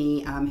just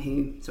me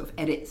who sort of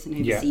edits and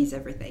oversees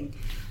everything.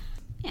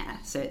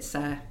 Yeah, so it's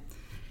a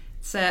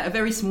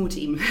very small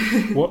team.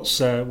 What's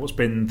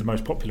been the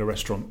most popular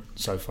restaurant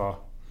so far?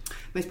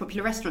 Most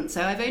popular restaurant.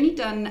 So I've only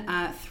done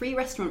 3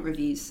 restaurant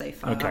reviews so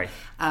far. Okay.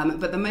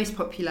 But the most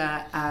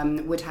popular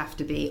would have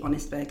to be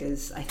Honest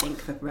Burgers, I think,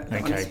 for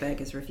the Honest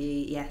Burgers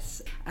review,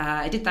 yes.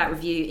 I did that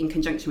review in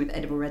conjunction with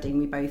Edible Reading.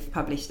 We both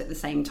published at the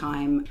same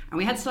time. And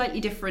we had slightly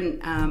different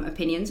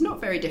opinions,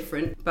 not very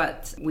different,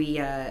 but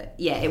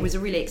it was a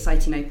really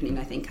exciting opening,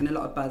 I think, and a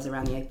lot of buzz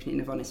around the opening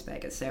of Honest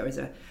Burgers. So it was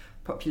a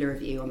popular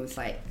review on the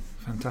site.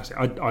 Fantastic.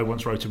 I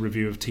once wrote a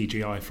review of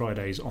TGI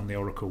Fridays on the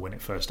Oracle when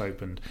it first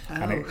opened,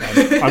 and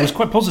I was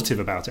quite positive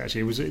about it.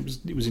 Actually,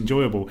 it was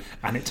enjoyable,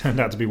 and it turned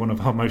out to be one of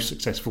our most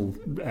successful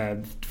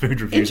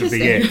food reviews of the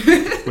year.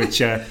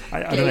 Which I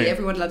don't know.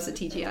 Everyone loves the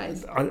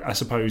TGIs. I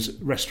suppose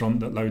restaurant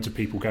that loads of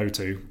people go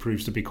to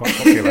proves to be quite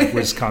popular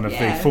was kind of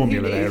the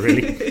formula there,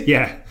 really.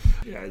 Yeah,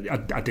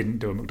 I didn't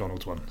do a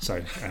McDonald's one,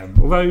 so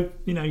although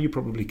you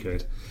probably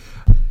could.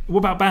 What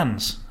about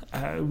bands?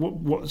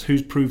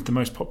 Who's proved the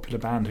most popular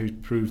band? Who's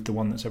proved the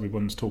one that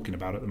everyone's talking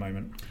about at the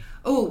moment?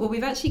 Oh, well,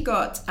 we've actually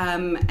got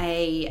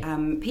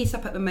a piece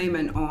up at the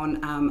moment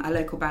on a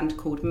local band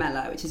called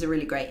Mella, which is a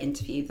really great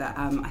interview that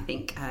I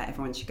think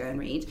everyone should go and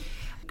read.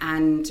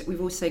 And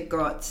we've also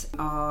got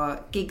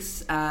our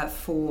gigs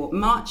for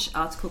March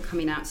article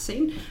coming out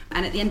soon.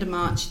 And at the end of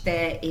March,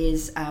 there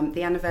is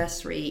the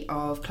anniversary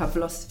of Club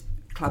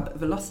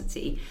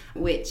Velocity,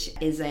 which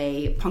is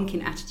a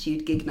Pumpkin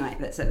Attitude gig night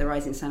that's at the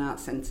Rising Sun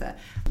Arts Centre.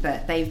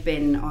 But they've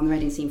been on the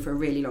Reading scene for a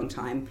really long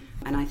time,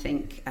 and I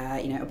think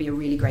it'll be a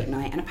really great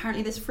night. And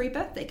apparently there's free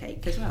birthday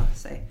cake as well.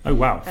 So oh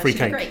wow, free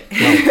cake! Great.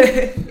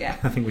 Wow. Yeah,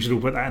 I think we should all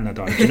put that in the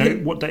diary. Do you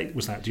know what date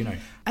was that? Do you know?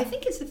 I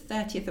think it's the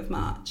 30th of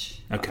March.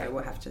 Okay,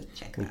 we'll have to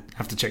check that.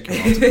 Have to check your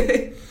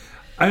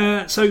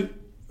article. So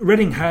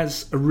Reading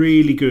has a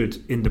really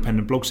good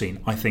independent blog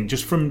scene, I think.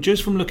 Just from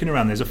looking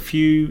around, there's a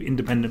few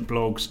independent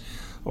blogs.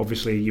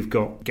 Obviously, you've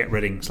got Get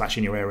Reading /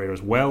 In Your Area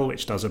as well,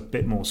 which does a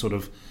bit more sort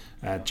of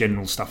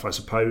general stuff, I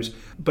suppose.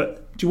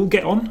 But do you all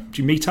get on?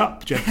 Do you meet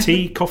up? Do you have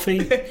tea, coffee,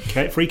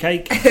 free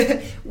cake?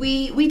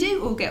 We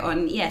do all get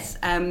on, yes.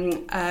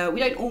 We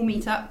don't all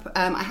meet up.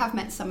 I have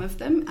met some of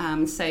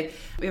them. So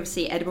we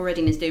obviously, Edible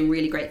Reading is doing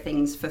really great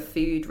things for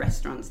food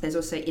restaurants. There's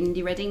also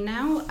Indie Reading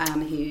now,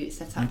 who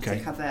set up to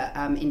cover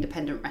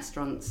independent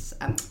restaurants,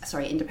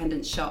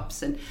 independent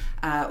shops, and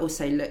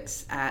also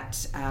looks at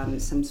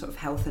some sort of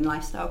health and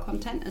lifestyle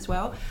content as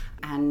well,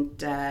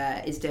 and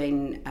is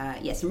doing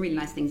some really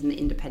nice things in the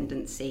independent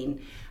scene.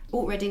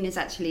 Alt Reading is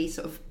actually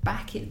sort of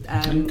back. It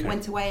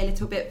went away a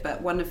little bit,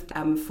 but one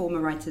of former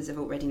writers of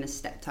Alt Reading has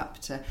stepped up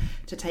to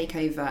take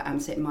over,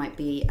 so it might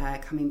be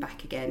coming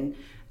back again.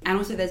 And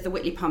also there's the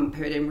Whitley Pump,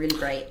 who are doing really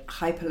great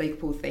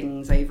hyper-local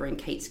things over in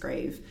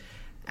Catesgrove.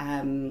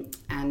 And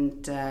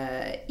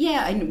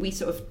we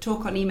sort of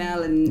talk on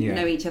email and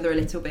know each other a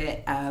little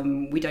bit.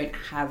 We don't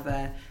have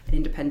an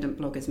independent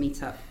bloggers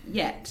meetup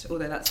yet,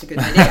 although that's a good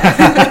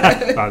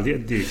idea. Well, you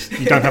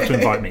don't have to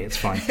invite me, it's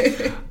fine.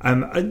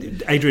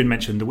 Adrian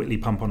mentioned the Whitley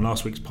Pump on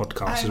last week's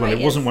podcast as well. Right,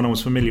 it wasn't one I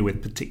was familiar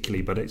with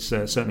particularly, but it's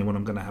certainly one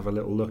I'm going to have a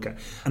little look at.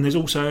 And there's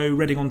also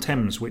Reading on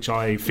Thames, which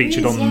I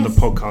featured on the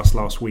podcast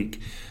last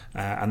week.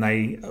 And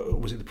they,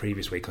 was it the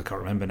previous week? I can't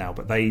remember now,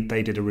 but they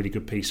did a really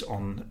good piece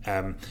on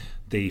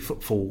the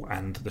footfall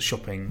and the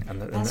shopping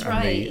and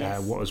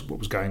what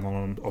was going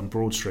on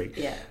Broad Street,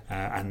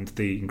 and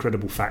the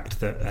incredible fact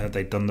that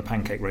they'd done the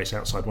pancake race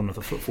outside one of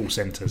the footfall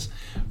centres,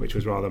 which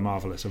was rather a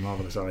marvellous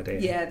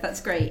idea. Yeah,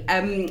 that's great.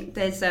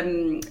 There's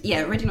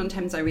Reading on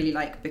Thames I really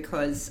like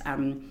because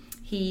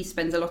he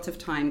spends a lot of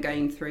time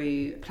going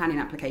through planning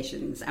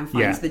applications and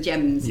finds the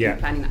gems in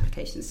planning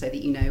applications, so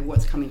that you know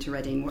what's coming to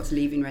Reading, what's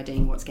leaving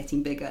Reading, what's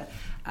getting bigger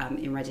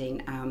in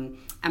Reading, and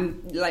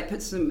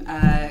puts some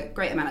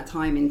great amount of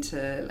time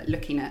into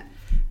looking at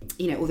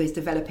all those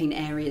developing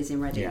areas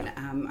in Reading.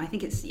 I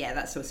think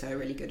that's also a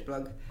really good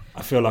blog.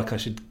 I feel like I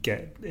should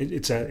get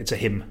it's a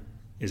him,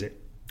 is it?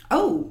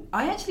 Oh,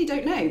 I actually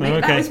don't know.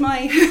 Maybe that was my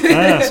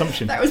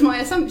assumption. That was my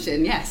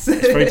assumption. Yes,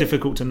 it's very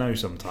difficult to know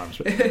sometimes.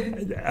 But,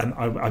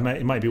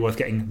 it might be worth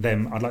getting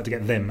them. I'd like to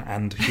get them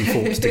and Hugh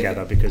Fawkes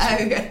together because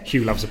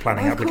Hugh loves a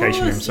planning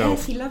application himself.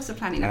 Yes, he loves a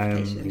planning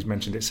application. He's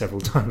mentioned it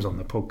several times on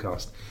the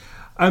podcast.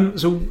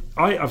 So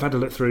I've had a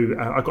look through.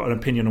 I've got an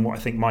opinion on what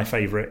I think my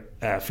favourite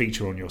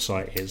feature on your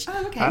site is.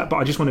 Oh, okay. But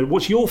I just wondered,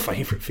 what's your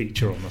favourite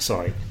feature on the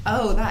site?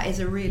 Oh, that is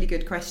a really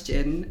good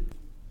question.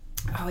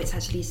 Oh, it's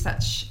actually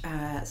such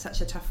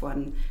a tough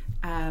one.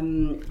 I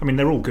mean,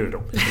 they're all good,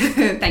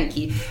 obviously. Thank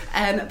you.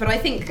 But I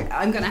think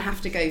I'm going to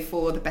have to go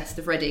for the Best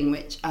of Reading,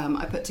 which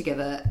I put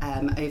together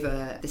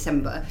over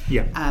December,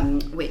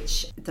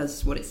 which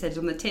does what it says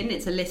on the tin.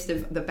 It's a list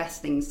of the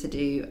best things to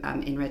do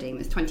in Reading.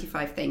 There's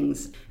 25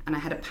 things, and I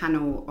had a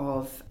panel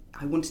of,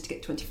 I wanted to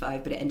get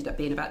 25, but it ended up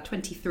being about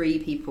 23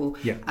 people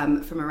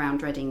from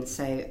around Reading.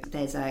 So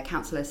there's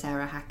Councillor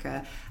Sarah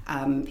Hacker,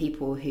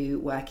 people who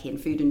work in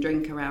food and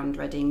drink around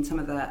Reading, some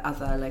of the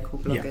other local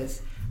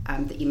bloggers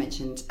that you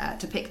mentioned,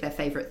 to pick their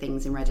favourite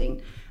things in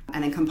Reading,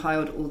 and then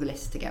compiled all the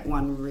lists to get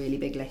one really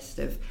big list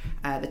of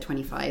the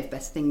 25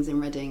 best things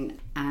in Reading.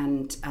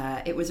 And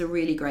it was a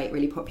really great,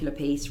 really popular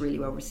piece, really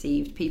well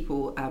received.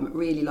 People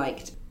really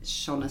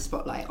shone a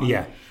spotlight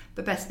on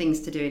the best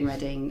things to do in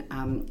Reading,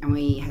 and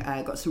we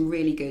got some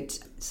really good,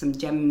 some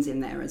gems in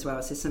there as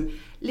well. So some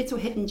little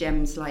hidden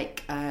gems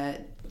like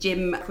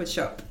Jim Record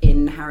Shop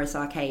in Harris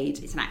Arcade.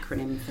 It's an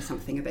acronym for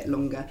something a bit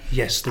longer.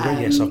 Yes,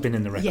 I've been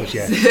in the records.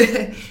 Yes.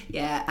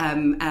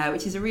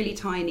 Which is a really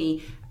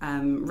tiny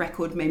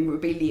record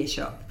memorabilia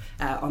shop.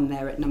 on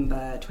there at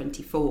number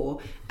 24,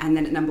 and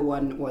then at number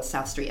 1 was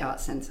South Street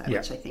Arts Centre, Yeah.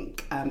 which I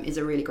think is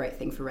a really great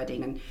thing for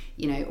Reading,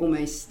 and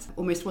almost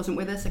wasn't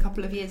with us a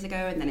couple of years ago,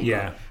 and then it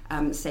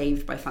got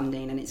saved by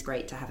funding, and it's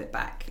great to have it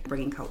back,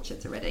 bringing culture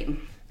to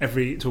Reading.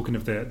 Talking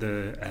of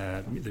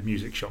the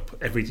music shop,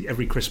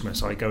 every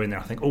Christmas I go in there,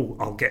 I think,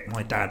 I'll get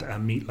my dad a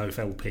Meatloaf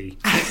LP,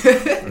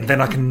 and then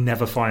I can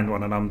never find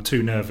one, and I'm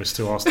too nervous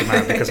to ask the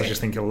man because I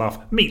just think he'll laugh.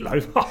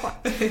 Meatloaf.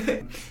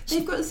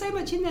 They've got so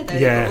much in there though. Yeah.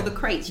 They've got all the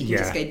crates. You can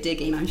just go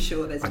digging. I'm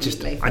sure there's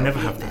Meatloaf. I never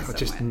have I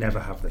just never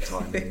have the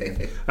time.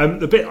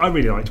 The bit I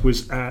really liked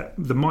was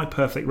the My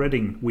Perfect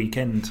Reading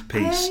weekend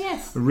piece. Oh,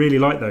 yes. I really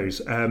like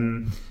those.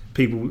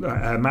 People,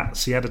 Matt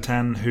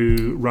Siadatan,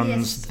 who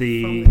runs from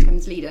the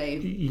Thames Lido.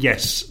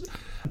 Yes.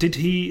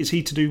 Is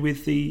he to do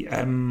with the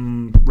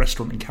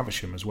restaurant in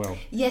Caversham as well?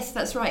 Yes,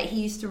 that's right.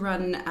 He used to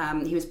run.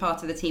 He was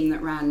part of the team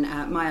that ran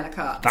My a la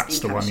carte.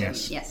 That's in the one.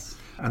 Caversham. Yes.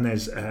 And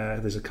there's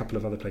a couple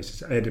of other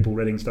places. Edible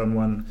Reading's done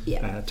one.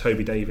 Yeah.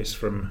 Toby Davis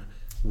from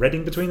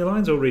Reading Between the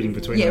Lines or Reading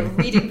Between the Lines?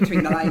 Yeah, Reading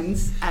Between the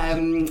Lines.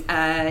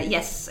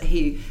 Yes,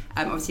 who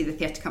obviously the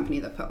theatre company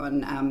that put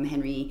on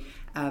Henry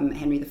I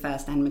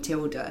and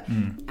Matilda,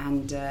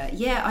 and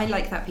I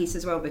like that piece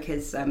as well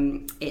because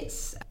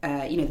it's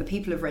the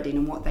people of Reading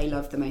and what they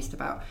love the most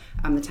about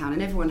the town,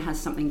 and everyone has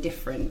something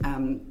different,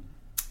 and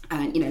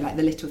like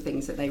the little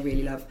things that they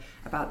really love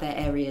about their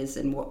areas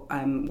and what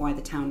why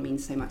the town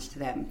means so much to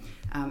them,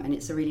 and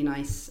it's a really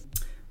nice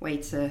way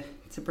to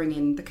bring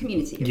in the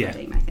community of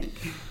Reading, I think.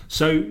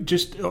 So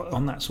just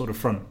on that sort of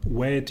front,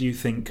 what do you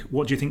think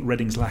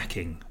Reading's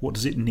lacking? What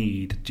does it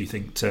need, do you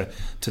think, to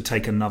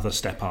take another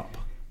step up?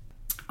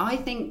 I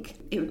think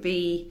it would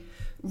be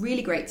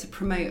really great to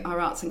promote our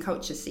arts and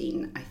culture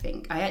scene,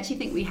 I actually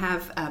think we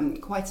have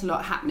quite a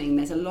lot happening.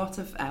 There's a lot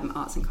of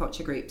arts and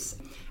culture groups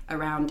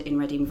around in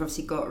Reading. We've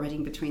obviously got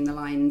Reading Between the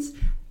Lines,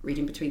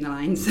 Reading Between the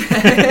Lines,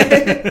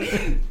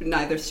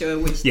 neither sure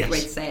which way to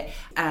say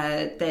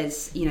it.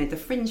 There's, the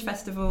Fringe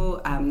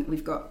Festival.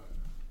 We've got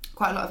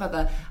quite a lot of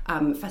other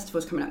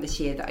festivals coming up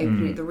this year,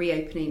 the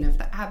reopening of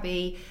the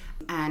Abbey,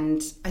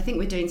 and I think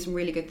we're doing some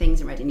really good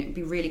things in Reading. It would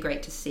be really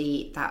great to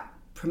see that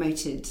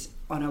promoted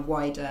on a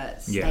wider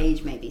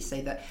stage, maybe,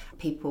 so that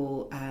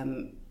people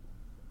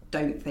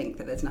don't think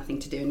that there's nothing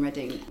to do in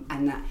Reading,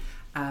 and that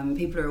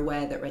people are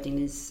aware that Reading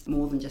is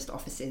more than just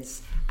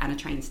offices and a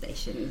train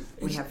station.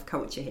 We have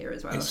culture here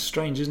as well. It's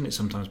strange, isn't it,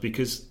 sometimes,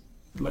 because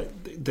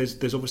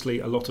there's obviously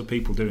a lot of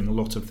people doing a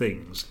lot of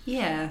things.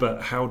 Yeah.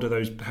 But how do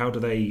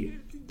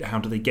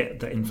they get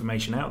that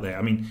information out there?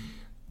 I mean,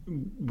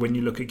 when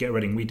you look at Get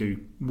Reading, we do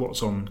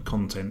what's on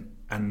content,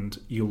 and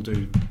you'll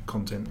do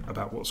content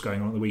about what's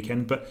going on at the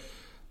weekend. But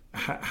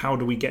how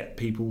do we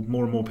get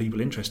more and more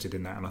people interested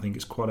in that? And I think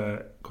it's quite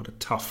a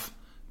tough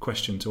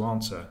question to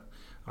answer.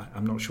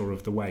 I'm not sure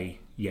of the way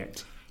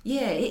yet.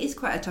 Yeah, it is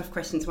quite a tough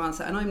question to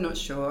answer, and I'm not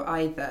sure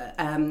either.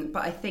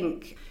 But I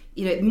think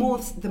the more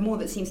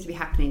that seems to be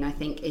happening, I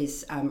think,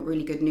 is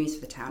really good news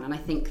for the town. And I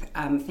think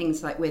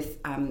things like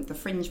with the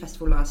Fringe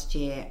Festival last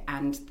year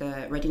and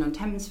the Reading on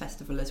Thames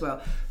Festival as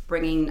well,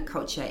 bringing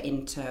culture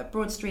into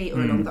Broad Street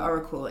or along the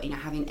Oracle,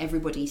 having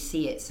everybody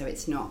see it, so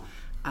it's not,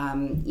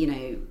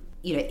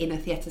 in a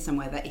theatre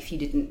somewhere that if you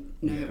didn't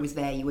know it was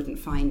there, you wouldn't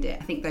find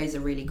it. I think those are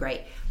really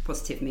great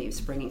positive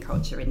moves, bringing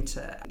culture into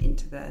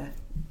the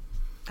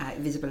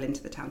visible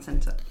into the town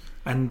centre.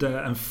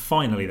 And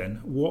finally, then,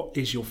 what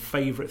is your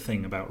favourite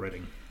thing about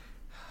Reading?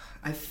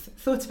 I've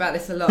thought about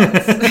this a lot.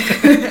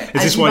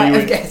 Is this why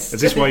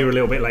you were a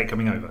little bit late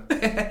coming over?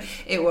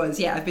 It was,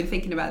 yeah. I've been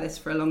thinking about this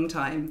for a long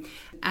time,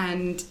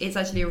 and it's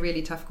actually a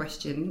really tough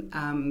question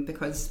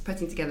because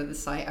putting together the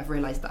site, I've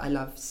realised that I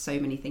love so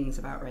many things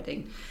about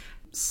Reading.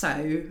 So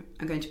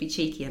I'm going to be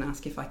cheeky and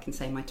ask if I can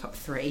say my top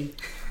 3.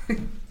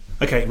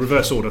 Okay,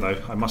 reverse order though,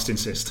 I must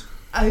insist.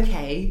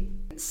 Okay,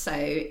 so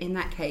in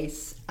that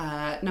case,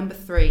 number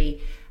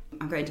 3,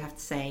 I'm going to have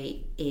to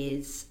say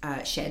is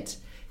Shed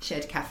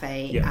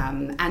Cafe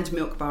and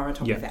Milk Bar on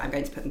top of it. I'm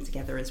going to put them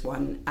together as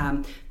one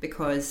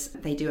because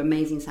they do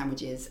amazing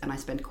sandwiches, and I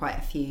spend quite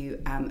a few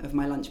of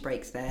my lunch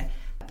breaks there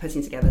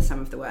putting together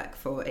some of the work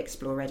for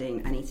Explore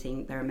Reading and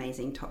eating their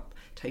amazing top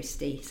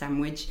toasty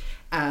sandwich,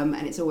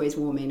 and it's always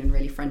warming and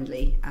really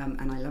friendly,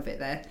 and I love it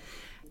there.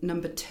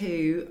 Number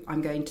 2,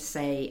 I'm going to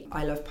say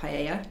I Love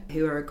Paella,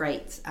 who are a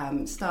great,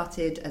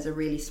 started as a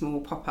really small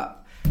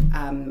pop-up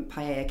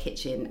paella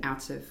kitchen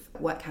out of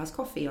Workhouse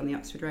Coffee on the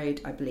Oxford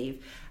Road, I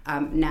believe.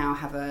 Now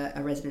have a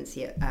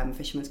residency at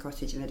Fisherman's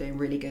Cottage, and they're doing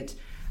really good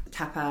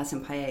tapas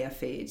and paella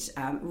food.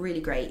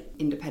 Really great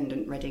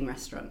independent Reading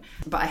restaurant.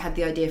 But I had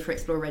the idea for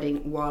Explore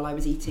Reading while I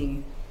was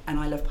eating and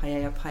I Love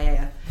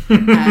Paella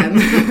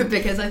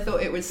because I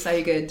thought it was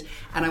so good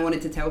and I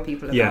wanted to tell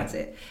people about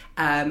it,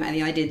 and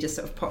the idea just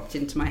sort of popped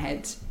into my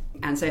head,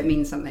 and so it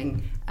means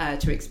something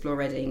to Explore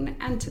Reading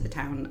and to the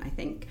town, I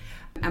think.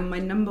 And my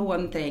number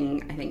 1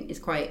 thing, I think, is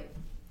quite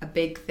a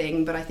big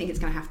thing, but I think it's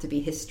going to have to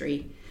be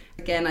history.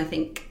 Again, I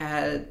think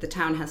the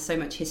town has so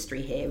much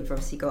history here. We've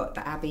obviously got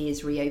the Abbey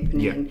is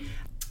reopening.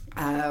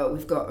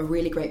 We've got a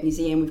really great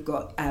museum. We've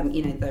got,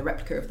 the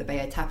replica of the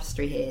Bayeux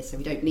Tapestry here, so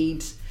we don't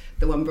need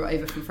the one brought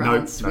over from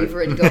France. No. We've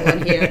already got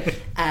one here.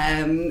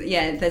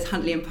 There's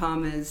Huntley and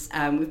Palmer's.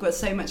 We've got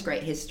so much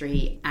great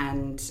history,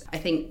 and I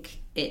think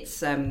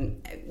it's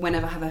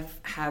whenever I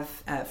have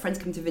friends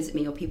come to visit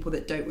me or people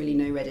that don't really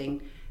know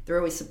Reading, they're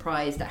always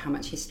surprised at how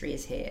much history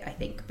is here, I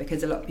think,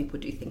 because a lot of people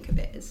do think of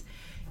it as,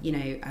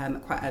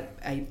 quite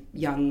a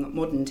young,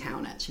 modern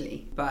town,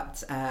 actually.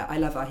 But I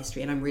love our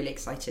history, and I'm really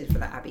excited for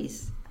the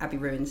Abbey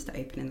ruins to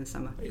open in the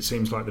summer. It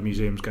seems like the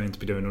museum's going to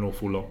be doing an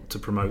awful lot to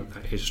promote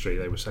that history.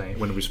 They were saying,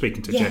 when we were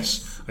speaking to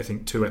Jess, I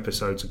think 2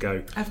 episodes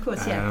ago, of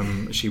course,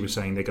 she was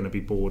saying they're going to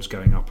be boards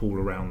going up all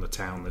around the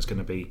town. There's going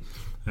to be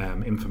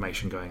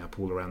information going up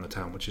all around the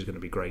town, which is going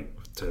to be great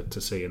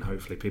to see, and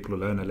hopefully people will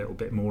learn a little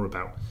bit more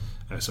about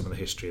some of the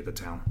history of the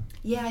town.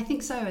 Yeah, I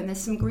think so, and there's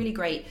some really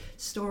great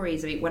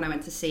stories. I mean, when I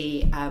went to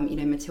see,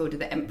 Matilda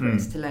the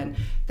Empress, to learn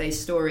those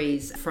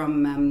stories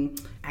from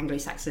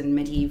Anglo-Saxon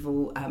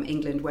medieval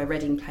England, where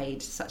Reading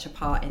played such a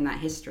part in that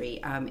history,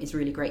 is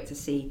really great to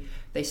see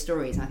those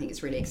stories, and I think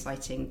it's really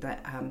exciting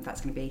that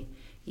that's going to be,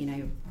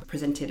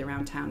 presented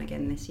around town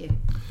again this year.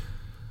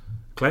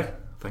 Claire,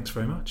 thanks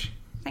very much.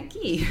 Thank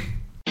you.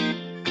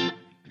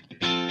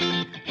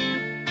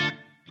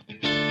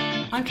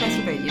 I'm Claire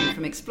Slobodian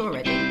from Explore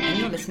Reading, and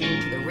you're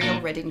listening to the Real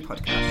Reading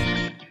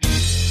Podcast.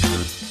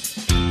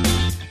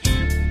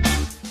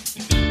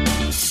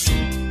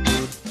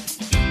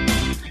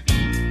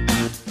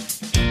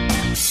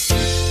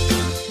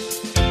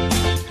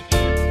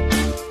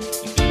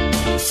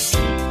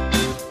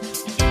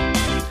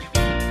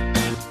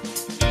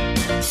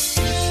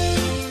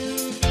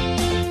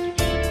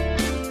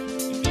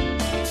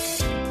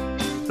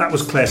 That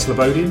was Claire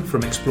Slobodian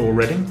from Explore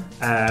Reading,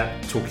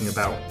 talking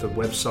about the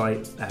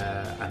website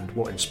and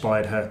what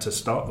inspired her to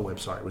start the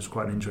website. It was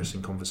quite an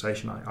interesting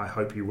conversation. I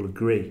hope you will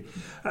agree.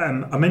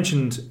 I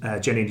mentioned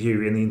Jenny and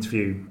Hugh in the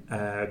interview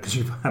because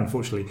you've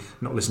unfortunately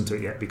not listened to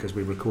it yet because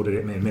we recorded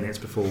it mere minutes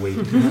before we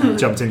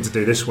jumped in to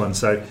do this one.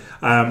 So,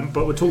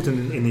 but we talked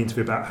in the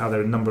interview about how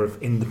there are a number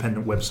of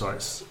independent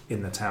websites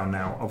in the town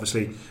now.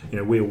 Obviously,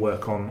 we'll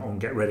work on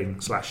Get Reading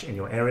 / in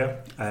your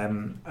area,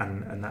 and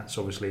that's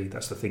obviously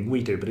that's the thing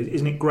we do. But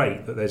isn't it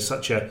great that there's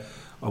such a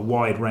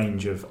wide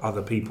range of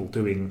other people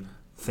doing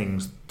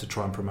things to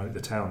try and promote the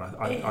town?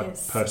 I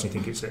personally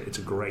think it's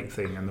a great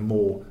thing, and the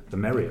more the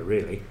merrier,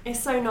 really. It's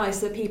so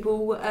nice that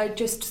people are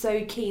just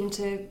so keen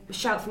to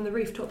shout from the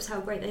rooftops how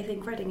great they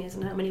think Reading is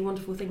and how many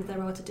wonderful things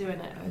there are to do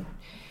in it.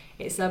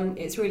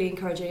 It's really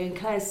encouraging, and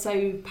Claire's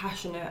so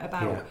passionate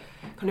about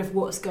kind of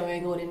what's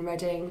going on in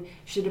Reading.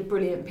 She did a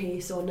brilliant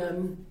piece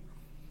on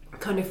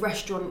kind of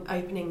restaurant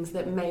openings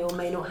that may or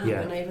may not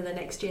happen over the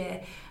next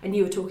year, and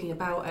you were talking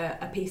about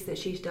a piece that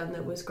she's done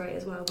that was great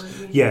as well, weren't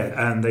you?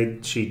 Yeah,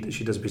 and she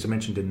does a piece I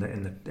mentioned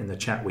in the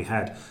chat we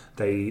had.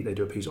 They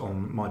do a piece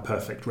on My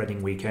Perfect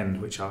Reading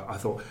Weekend, which I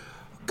thought,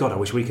 God, I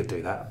wish we could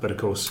do that, but of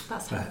course,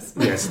 that's us.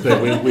 Yes, we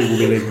will be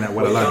leaving that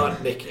well alone.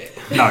 Can't nick it.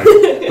 No,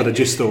 but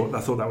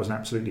I thought that was an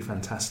absolutely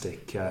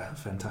fantastic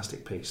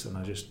piece,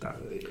 and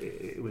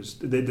it was.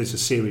 There's a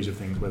series of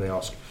things where they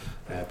ask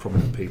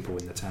prominent people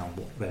in the town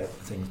what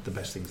the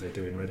best things they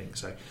do in Reading.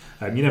 So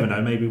you never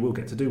know, maybe we'll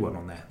get to do one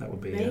on there. That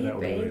would be really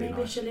maybe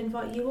nice. she'll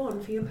invite you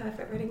on for your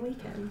Perfect Reading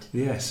Weekend.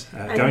 Yes,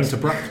 going to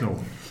Bracknell.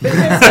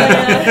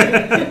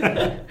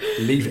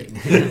 Leaving.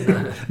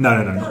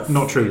 No,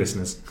 not true,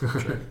 listeners.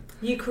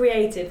 You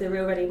created the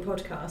Real Reading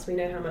podcast. We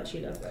know how much you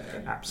love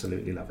Reading.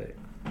 Absolutely love it.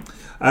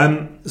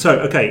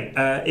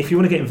 If you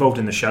want to get involved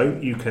in the show,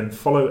 you can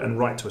follow and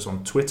write to us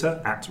on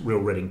Twitter at Real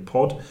Reading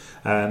Pod.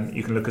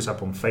 You can look us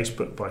up on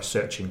Facebook by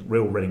searching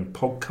Real Reading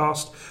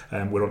Podcast.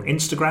 We're on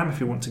Instagram if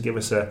you want to give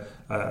us a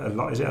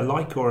is it a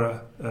like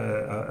or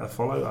a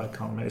follow? I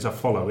can't remember. It's a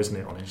follow, isn't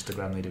it, on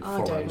Instagram? They do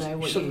follows. I don't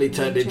know. You suddenly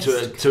turned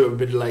into a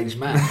middle-aged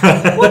man.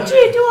 What do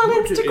you do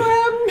on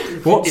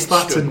Instagram? What's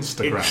that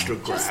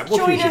Instagram? Just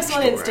join us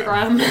on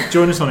Instagram.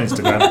 Join us on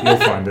Instagram. You'll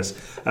find us.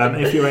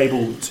 If you're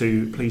able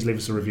to, please leave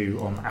us a review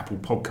on Apple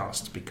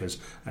Podcasts, because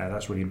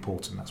that's really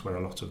important. That's where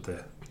a lot of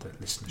the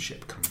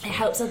listenership comes from. It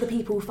helps other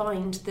people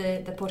find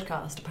the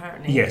podcast,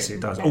 apparently. Yes,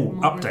 it does.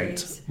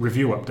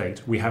 Review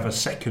update. We have a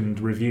second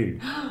review.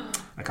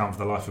 I can't for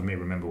the life of me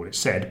remember what it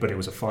said, but it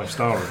was a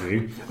 5-star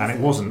review, and it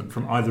wasn't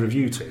from either of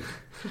you two.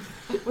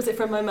 Was it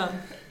from my mum?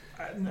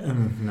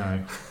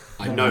 No.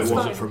 I know it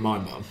wasn't from my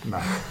mum. No.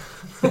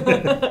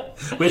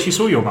 We actually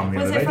saw your mum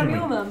the other day, didn't we?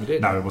 Was it from your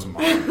mum? No, it wasn't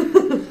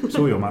mine.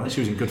 Saw your mum. She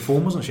was in good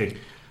form, wasn't she?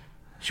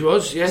 She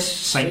was, yes.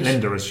 St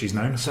Linda, as she's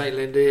known. St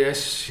Linda,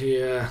 yes.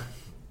 She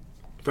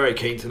very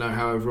keen to know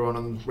how everyone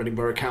on Reading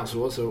Borough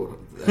Council was. So,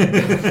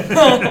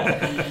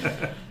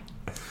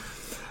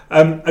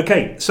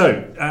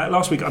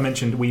 last week I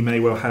mentioned we may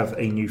well have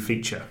a new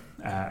feature.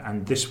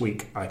 And this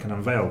week I can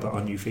unveil that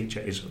our new feature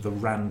is the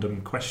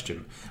random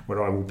question,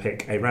 where I will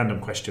pick a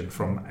random question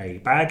from a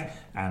bag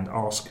and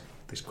ask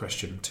this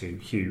question to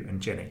Hugh and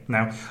Jenny.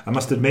 Now, I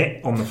must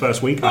admit, on the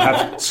first week I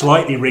have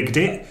slightly rigged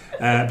it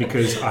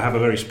because I have a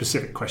very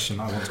specific question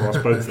I want to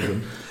ask both of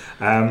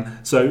them.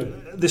 So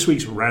this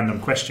week's random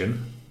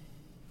question,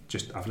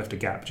 I've left a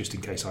gap just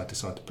in case I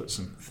decide to put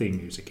some theme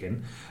music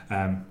in.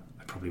 I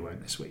probably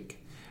won't this week.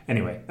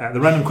 Anyway, the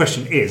random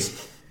question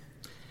is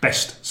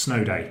best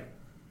snow day.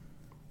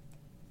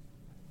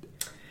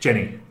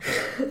 Jenny.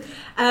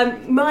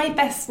 My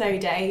best snow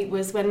day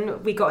was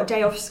when we got a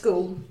day off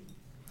school.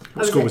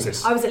 What school was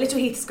this? I was at Little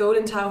Heath School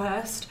in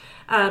Towhurst.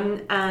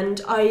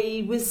 And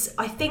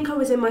I think I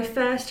was in my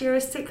first year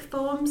of sixth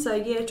form, so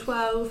year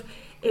 12.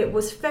 It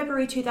was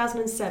February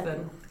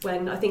 2007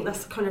 when I think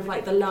that's kind of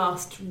like the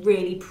last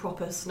really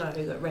proper snow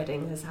that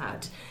Reading has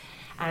had.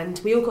 And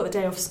we all got the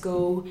day off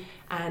school,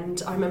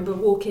 and I remember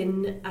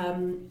walking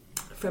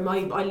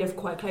I live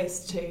quite close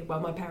to, well,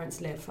 my parents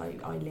live,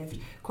 I lived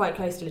quite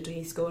close to Little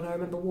Heath School, and I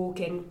remember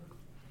walking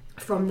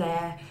from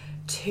there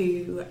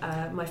to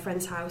my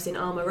friend's house in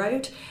Armour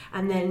Road,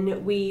 and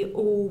then we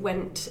all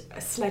went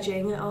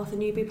sledging at Arthur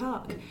Newby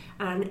Park,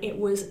 and it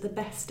was the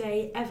best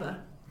day ever.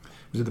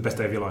 Was it the best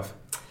day of your life?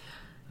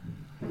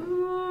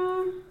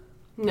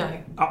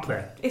 No. Up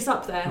there? It's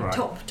up there, right.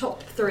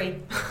 top 3.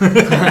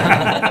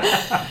 But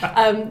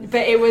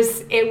it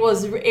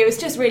was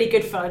just really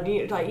good fun.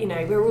 We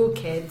were all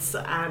kids,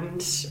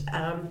 and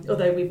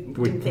although we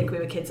didn't think we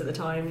were kids at the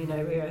time, we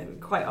were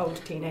quite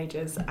old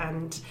teenagers.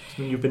 And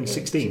you've been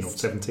 16 or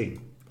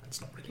 17. That's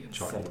not really a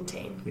child.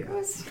 17.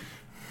 Yeah.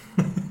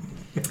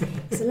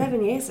 It's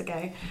 11 years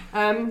ago.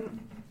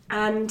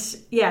 And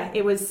yeah,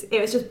 it was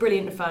just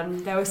brilliant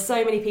fun. There were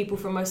so many people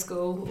from my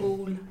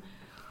school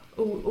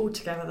all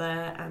together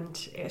there,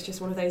 and it was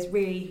just one of those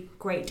really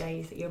great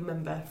days that you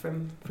remember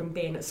from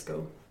being at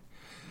school.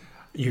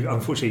 You,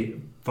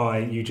 unfortunately, by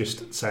you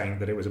just saying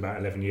that it was about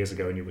 11 years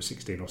ago and you were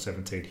 16 or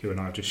 17, Hugh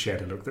and I have just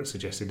shared a look that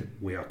suggested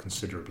we are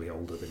considerably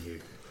older than you.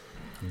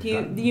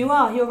 You're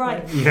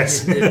right.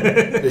 Yes.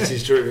 This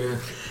is true,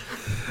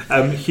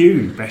 yeah.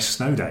 Hugh, best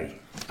snow day.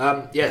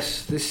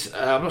 Yes, this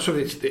I'm not sure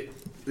if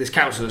this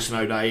counts as a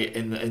snow day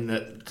in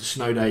that the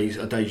snow days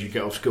are days you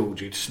get off school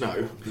due to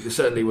snow. It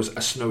certainly was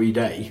a snowy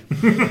day.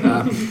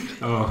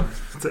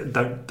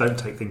 Don't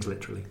take things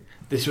literally.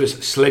 This was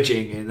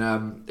sledging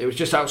in. It was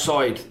just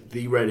outside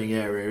the Reading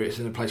area. It's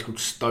in a place called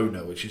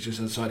Stoner, which is just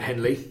outside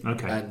Henley.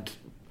 Okay. And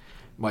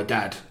my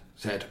dad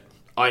said,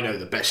 "I know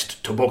the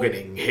best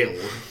tobogganing hill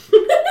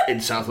in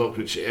South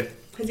Oxfordshire."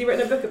 Has he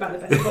written a book about the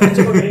best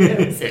tobogganing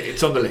hills?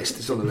 It's on the list.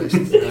 It's on the list.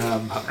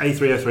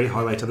 A303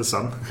 Highway to the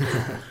Sun.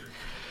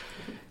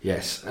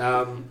 Yes.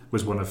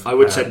 Was one of. I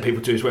would send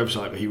people to his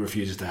website, but he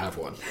refuses to have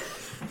one.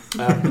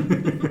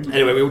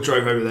 Anyway, we all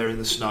drove over there in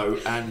the snow,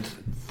 and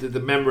the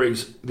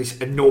memories, this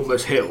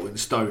enormous hill in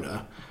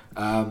Stoner,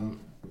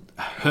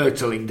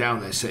 hurtling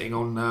down there, sitting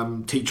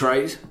on tea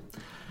trays,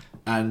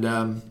 and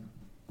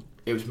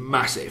it was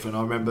massive. And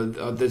I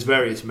remember there's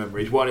various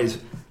memories. One is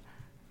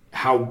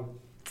how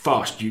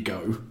fast you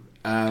go,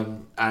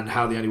 and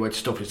how the only way to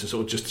stop is to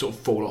sort of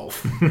fall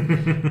off,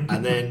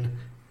 and then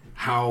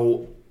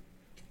how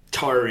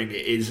tiring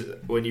it is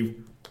when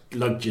you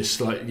lugged your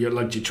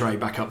tray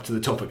back up to the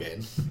top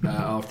again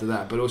after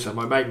that. But also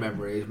my main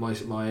memory is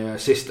my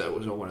sister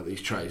was on one of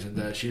these trays,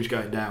 and she was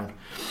going down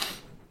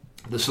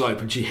the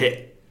slope and she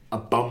hit a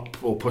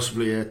bump or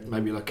possibly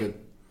maybe like a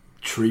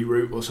tree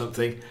root or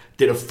something,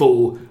 did a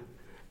full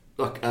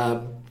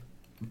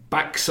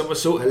back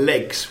somersault. Her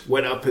legs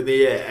went up in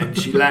the air and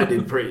she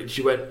landed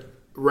she went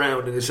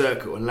round in a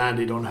circle and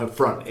landed on her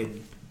front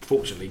in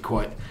fortunately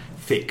quite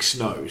thick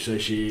snow, so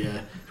she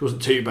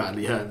wasn't too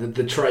badly hurt.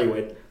 The tray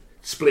went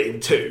split in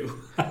two,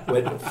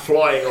 went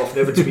flying off,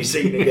 never to be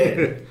seen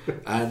again.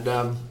 And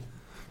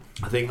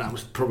I think that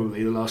was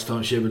probably the last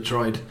time she ever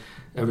tried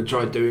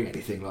doing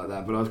anything like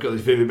that. But I've got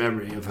this vivid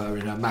memory of her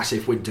in a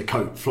massive winter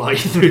coat flying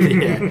through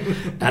the air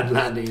and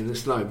landing in the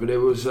snow. But it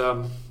was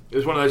one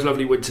of those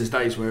lovely winter's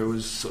days where it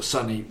was sort of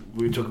sunny.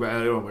 We were talking about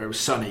earlier on, where it was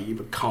sunny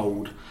but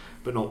cold,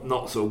 but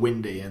not sort of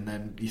windy. And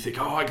then you think,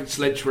 I can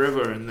sledge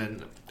forever, and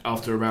then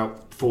after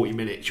about 40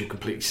 minutes you're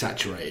completely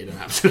saturated and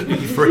absolutely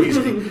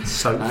freezing.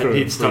 And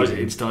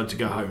it's time to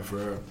go home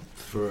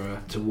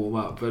to warm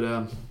up. But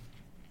a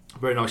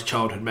very nice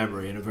childhood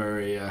memory, and a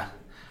very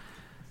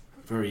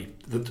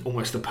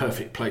almost the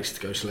perfect place to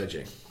go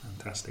sledging.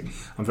 Fantastic.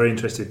 I'm very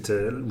interested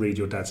to read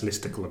your dad's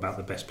listicle about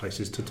the best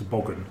places to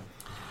toboggan.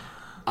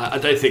 I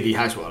don't think he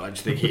has one. I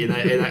just think in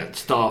that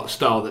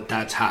style that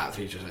dads have,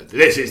 he just said,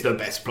 "This is the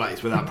best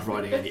place," without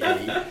providing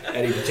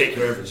any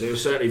particular evidence. It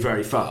was certainly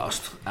very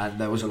fast, and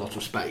there was a lot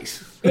of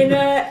space. In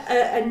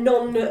a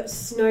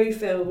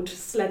non-snow-filled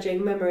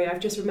sledging memory,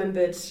 I've just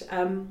remembered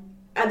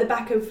at the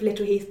back of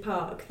Little Heath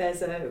Park,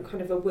 there's a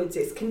kind of a woods.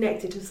 It's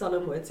connected to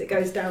Sullen Woods. It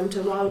goes down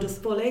to Wilders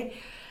Folly.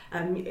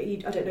 I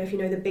don't know if you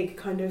know the big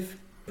kind of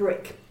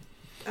brick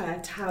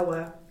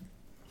tower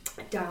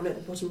down at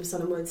the bottom of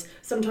Sullen Woods,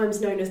 sometimes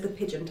known as the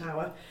Pigeon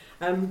Tower.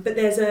 But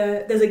there's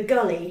a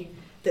gully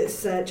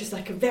that's just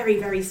like a very,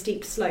 very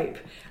steep slope.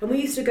 And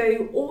we used to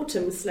go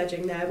autumn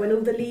sledging there when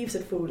all the leaves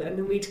had fallen,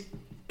 and we'd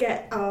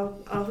get our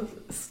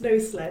snow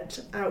sled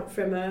out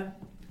from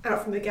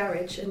the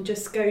garage and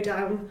just go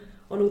down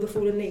on all the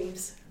fallen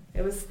leaves.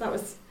 That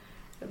was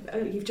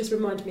You've just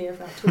reminded me of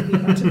that, talking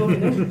about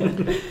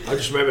tobogganing. I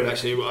just remembered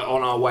actually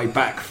on our way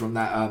back from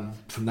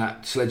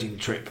that sledging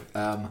trip,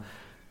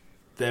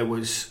 there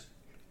was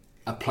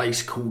a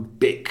place called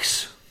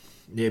Bix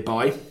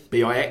nearby,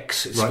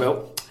 B-I-X it's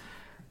spelt,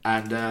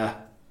 and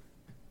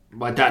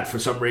my dad for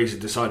some reason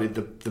decided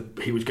that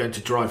he was going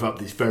to drive up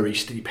this very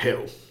steep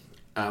hill,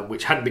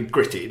 which hadn't been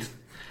gritted.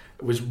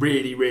 It was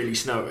really, really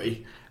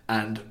snowy,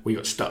 and we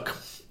got stuck.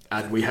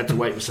 And we had to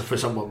wait for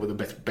someone with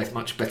a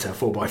much better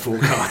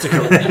 4x4 car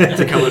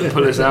to come and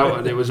pull us out,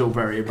 and it was all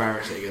very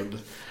embarrassing. And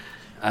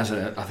I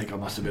think I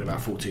must have been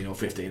about 14 or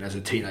 15. As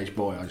a teenage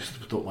boy, I just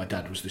thought my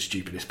dad was the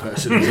stupidest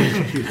person.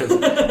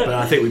 But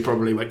I think we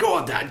probably went, "Go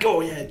on, Dad,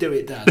 go, yeah, do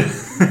it, Dad."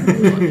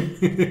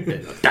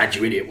 Dad,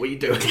 you idiot! What are you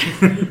doing?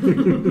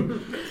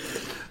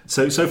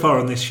 So far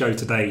on this show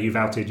today, you've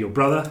outed your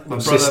brother, my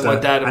sister, my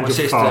dad, and my your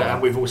sister, father.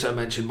 and we've also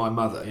mentioned my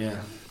mother. Yeah,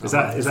 Is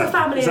that a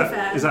family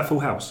affair? Is that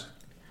Full House?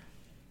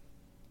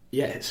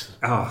 Yes.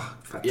 Ah,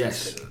 fantastic.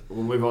 Yes.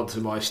 We'll move on to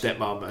my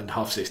stepmom and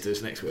half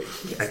sisters next week.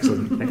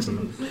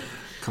 Excellent.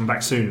 Come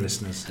back soon,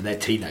 listeners. And they're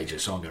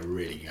teenagers, so I'm going to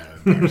really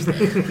embarrass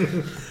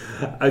them.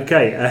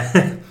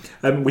 Okay.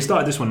 We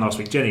started this one last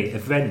week. Jenny,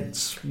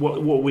 events. What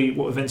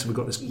events have we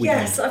got this week?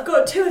 Yes, I've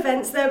got 2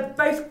 events. They're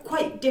both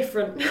quite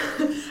different.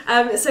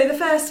 So the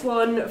first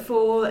one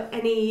for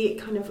any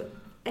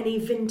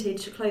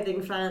vintage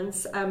clothing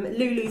fans,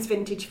 Lulu's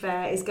Vintage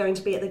Fair is going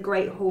to be at the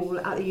Great Hall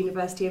at the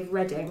University of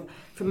Reading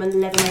from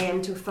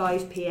 11am till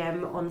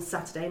 5pm on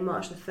Saturday,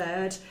 March the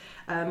 3rd.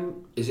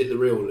 Is it the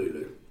real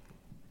Lulu?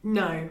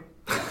 No.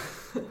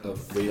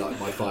 Of Relight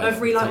My Fire.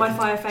 Of Relight My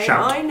Fire fame.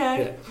 Shout. I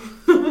know.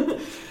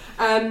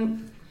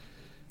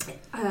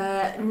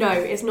 Yeah. No,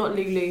 it's not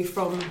Lulu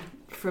from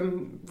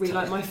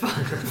Relight My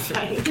Fire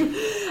fame.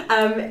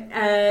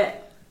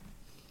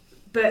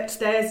 But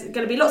there's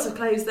going to be lots of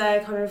clothes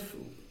there, kind of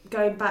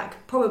going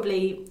back,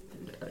 probably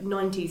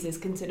 90s is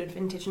considered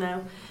vintage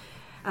now.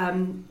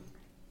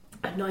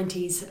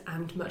 90s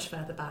and much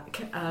further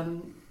back.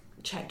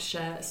 Checked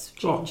shirts,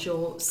 jean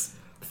shorts,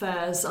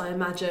 furs, I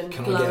imagine,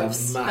 Can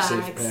gloves, I get a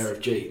massive bags. pair of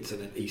jeans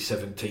and an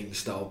E17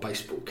 style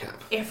baseball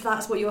cap? If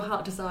that's what your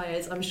heart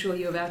desires, I'm sure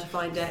you'll be able to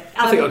find it.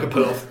 I think I could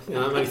pull off. I'm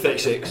only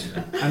 36.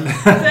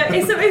 But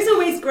it's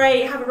always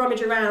great. Have a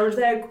rummage around.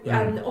 There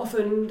are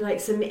often like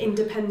some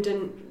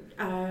independent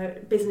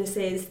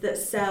businesses that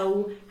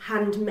sell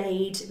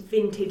handmade,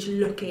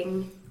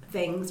 vintage-looking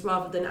things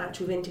rather than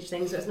actual vintage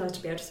things. So it's nice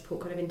to be able to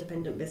support kind of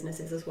independent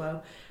businesses as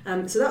well.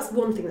 So that's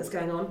one thing that's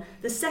going on.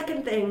 The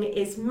second thing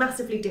is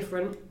massively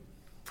different.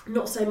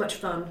 Not so much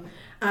fun,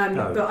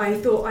 but I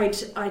thought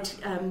I'd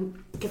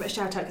give it a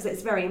shout out because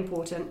it's very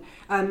important.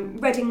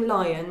 Reading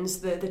Lions,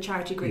 the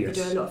charity group, Yes.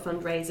 that do a lot of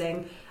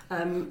fundraising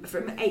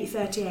from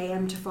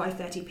 8:30am to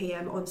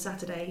 5:30pm on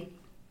Saturday,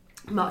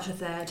 March the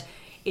 3rd,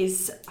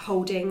 is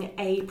holding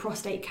a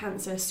prostate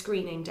cancer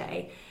screening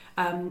day.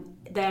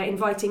 They're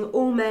inviting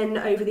all men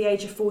over the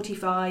age of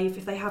 45.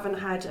 If they haven't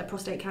had a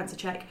prostate cancer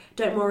check,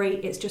 don't worry,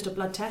 it's just a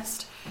blood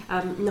test.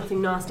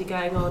 Nothing nasty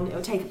going on.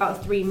 It'll take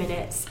about 3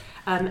 minutes.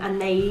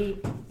 And they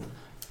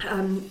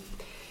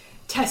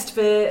test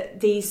for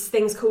these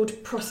things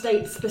called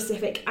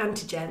prostate-specific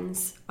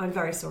antigens. I'm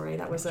very sorry,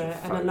 that was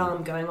an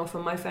alarm going off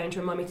on my phone to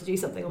remind me to do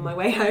something on my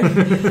way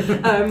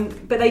home.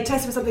 But they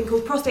test for something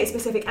called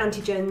prostate-specific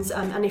antigens,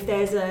 and if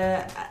there's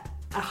a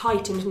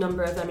heightened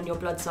number of them in your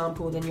blood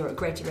sample, then you're at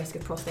greater risk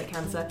of prostate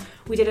cancer.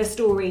 We did a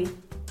story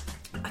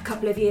a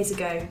couple of years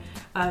ago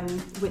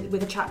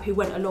with a chap who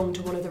went along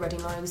to one of the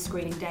Reading Lions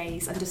screening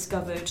days and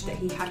discovered that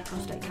he had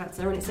prostate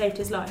cancer, and it saved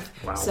his life.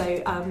 Wow.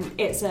 So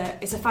it's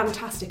a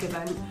fantastic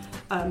event.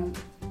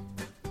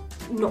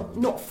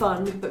 Not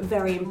fun, but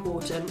very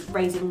important,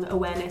 raising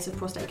awareness of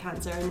prostate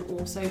cancer and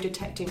also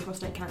detecting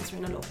prostate cancer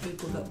in a lot of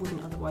people that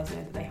wouldn't otherwise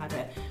know that they had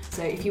it.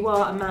 So if you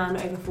are a man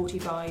over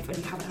 45 and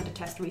you haven't had a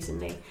test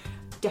recently,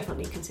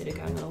 definitely consider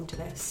going along to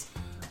this.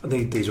 I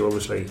think these are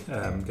obviously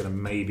going to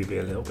maybe be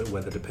a little bit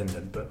weather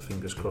dependent, but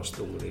fingers crossed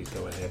all of these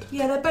go ahead.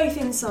 Yeah, they're both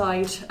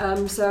inside,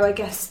 so I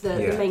guess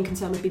the main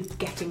concern would be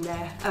getting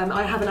there.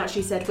 I haven't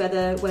actually said where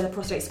the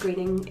prostate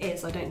screening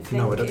is, I don't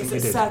think. No, I don't it's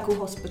think at you did. Circle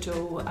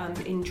Hospital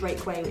in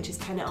Drake Way, which is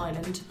Kennet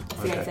Island,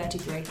 off the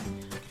A33.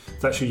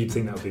 Actually, you'd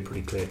think that would be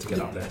pretty clear to get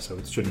up there, so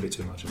it shouldn't be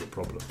too much of a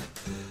problem.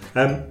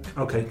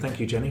 Okay, thank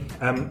you, Jenny.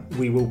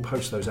 We will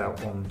post those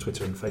out on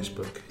Twitter and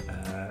Facebook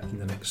in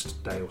the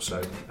next day or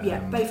so.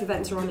 Both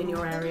events are on in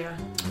your area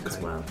as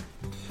well.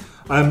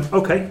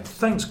 Okay,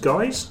 thanks,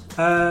 guys.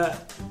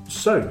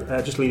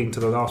 So, just leading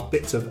to the last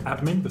bits of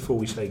admin before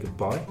we say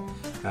goodbye,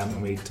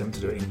 and we attempt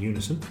to do it in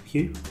unison.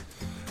 Hugh,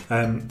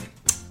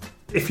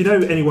 if you know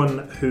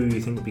anyone who you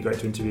think would be great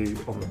to interview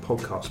on the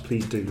podcast,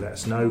 please do let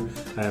us know.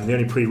 The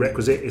only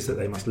prerequisite is that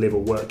they must live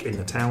or work in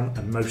the town,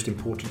 and most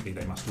importantly,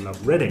 they must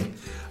love Reading.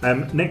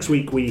 Next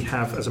week we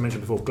have, as I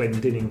mentioned before,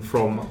 Glendinning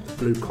from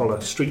Blue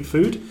Collar Street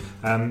Food.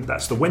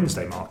 That's the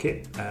Wednesday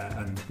market,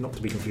 and not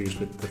to be confused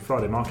with the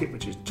Friday market,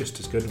 which is just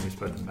as good and we've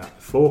spoken about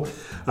before.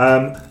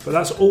 But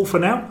that's all for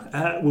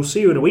now. We'll see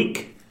you in a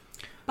week.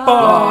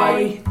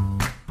 Bye.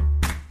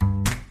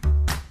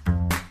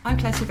 I'm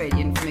Claire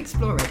Slobodian from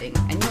Explore Reading,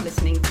 and you're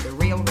listening to the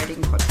Real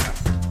Reading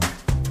Podcast.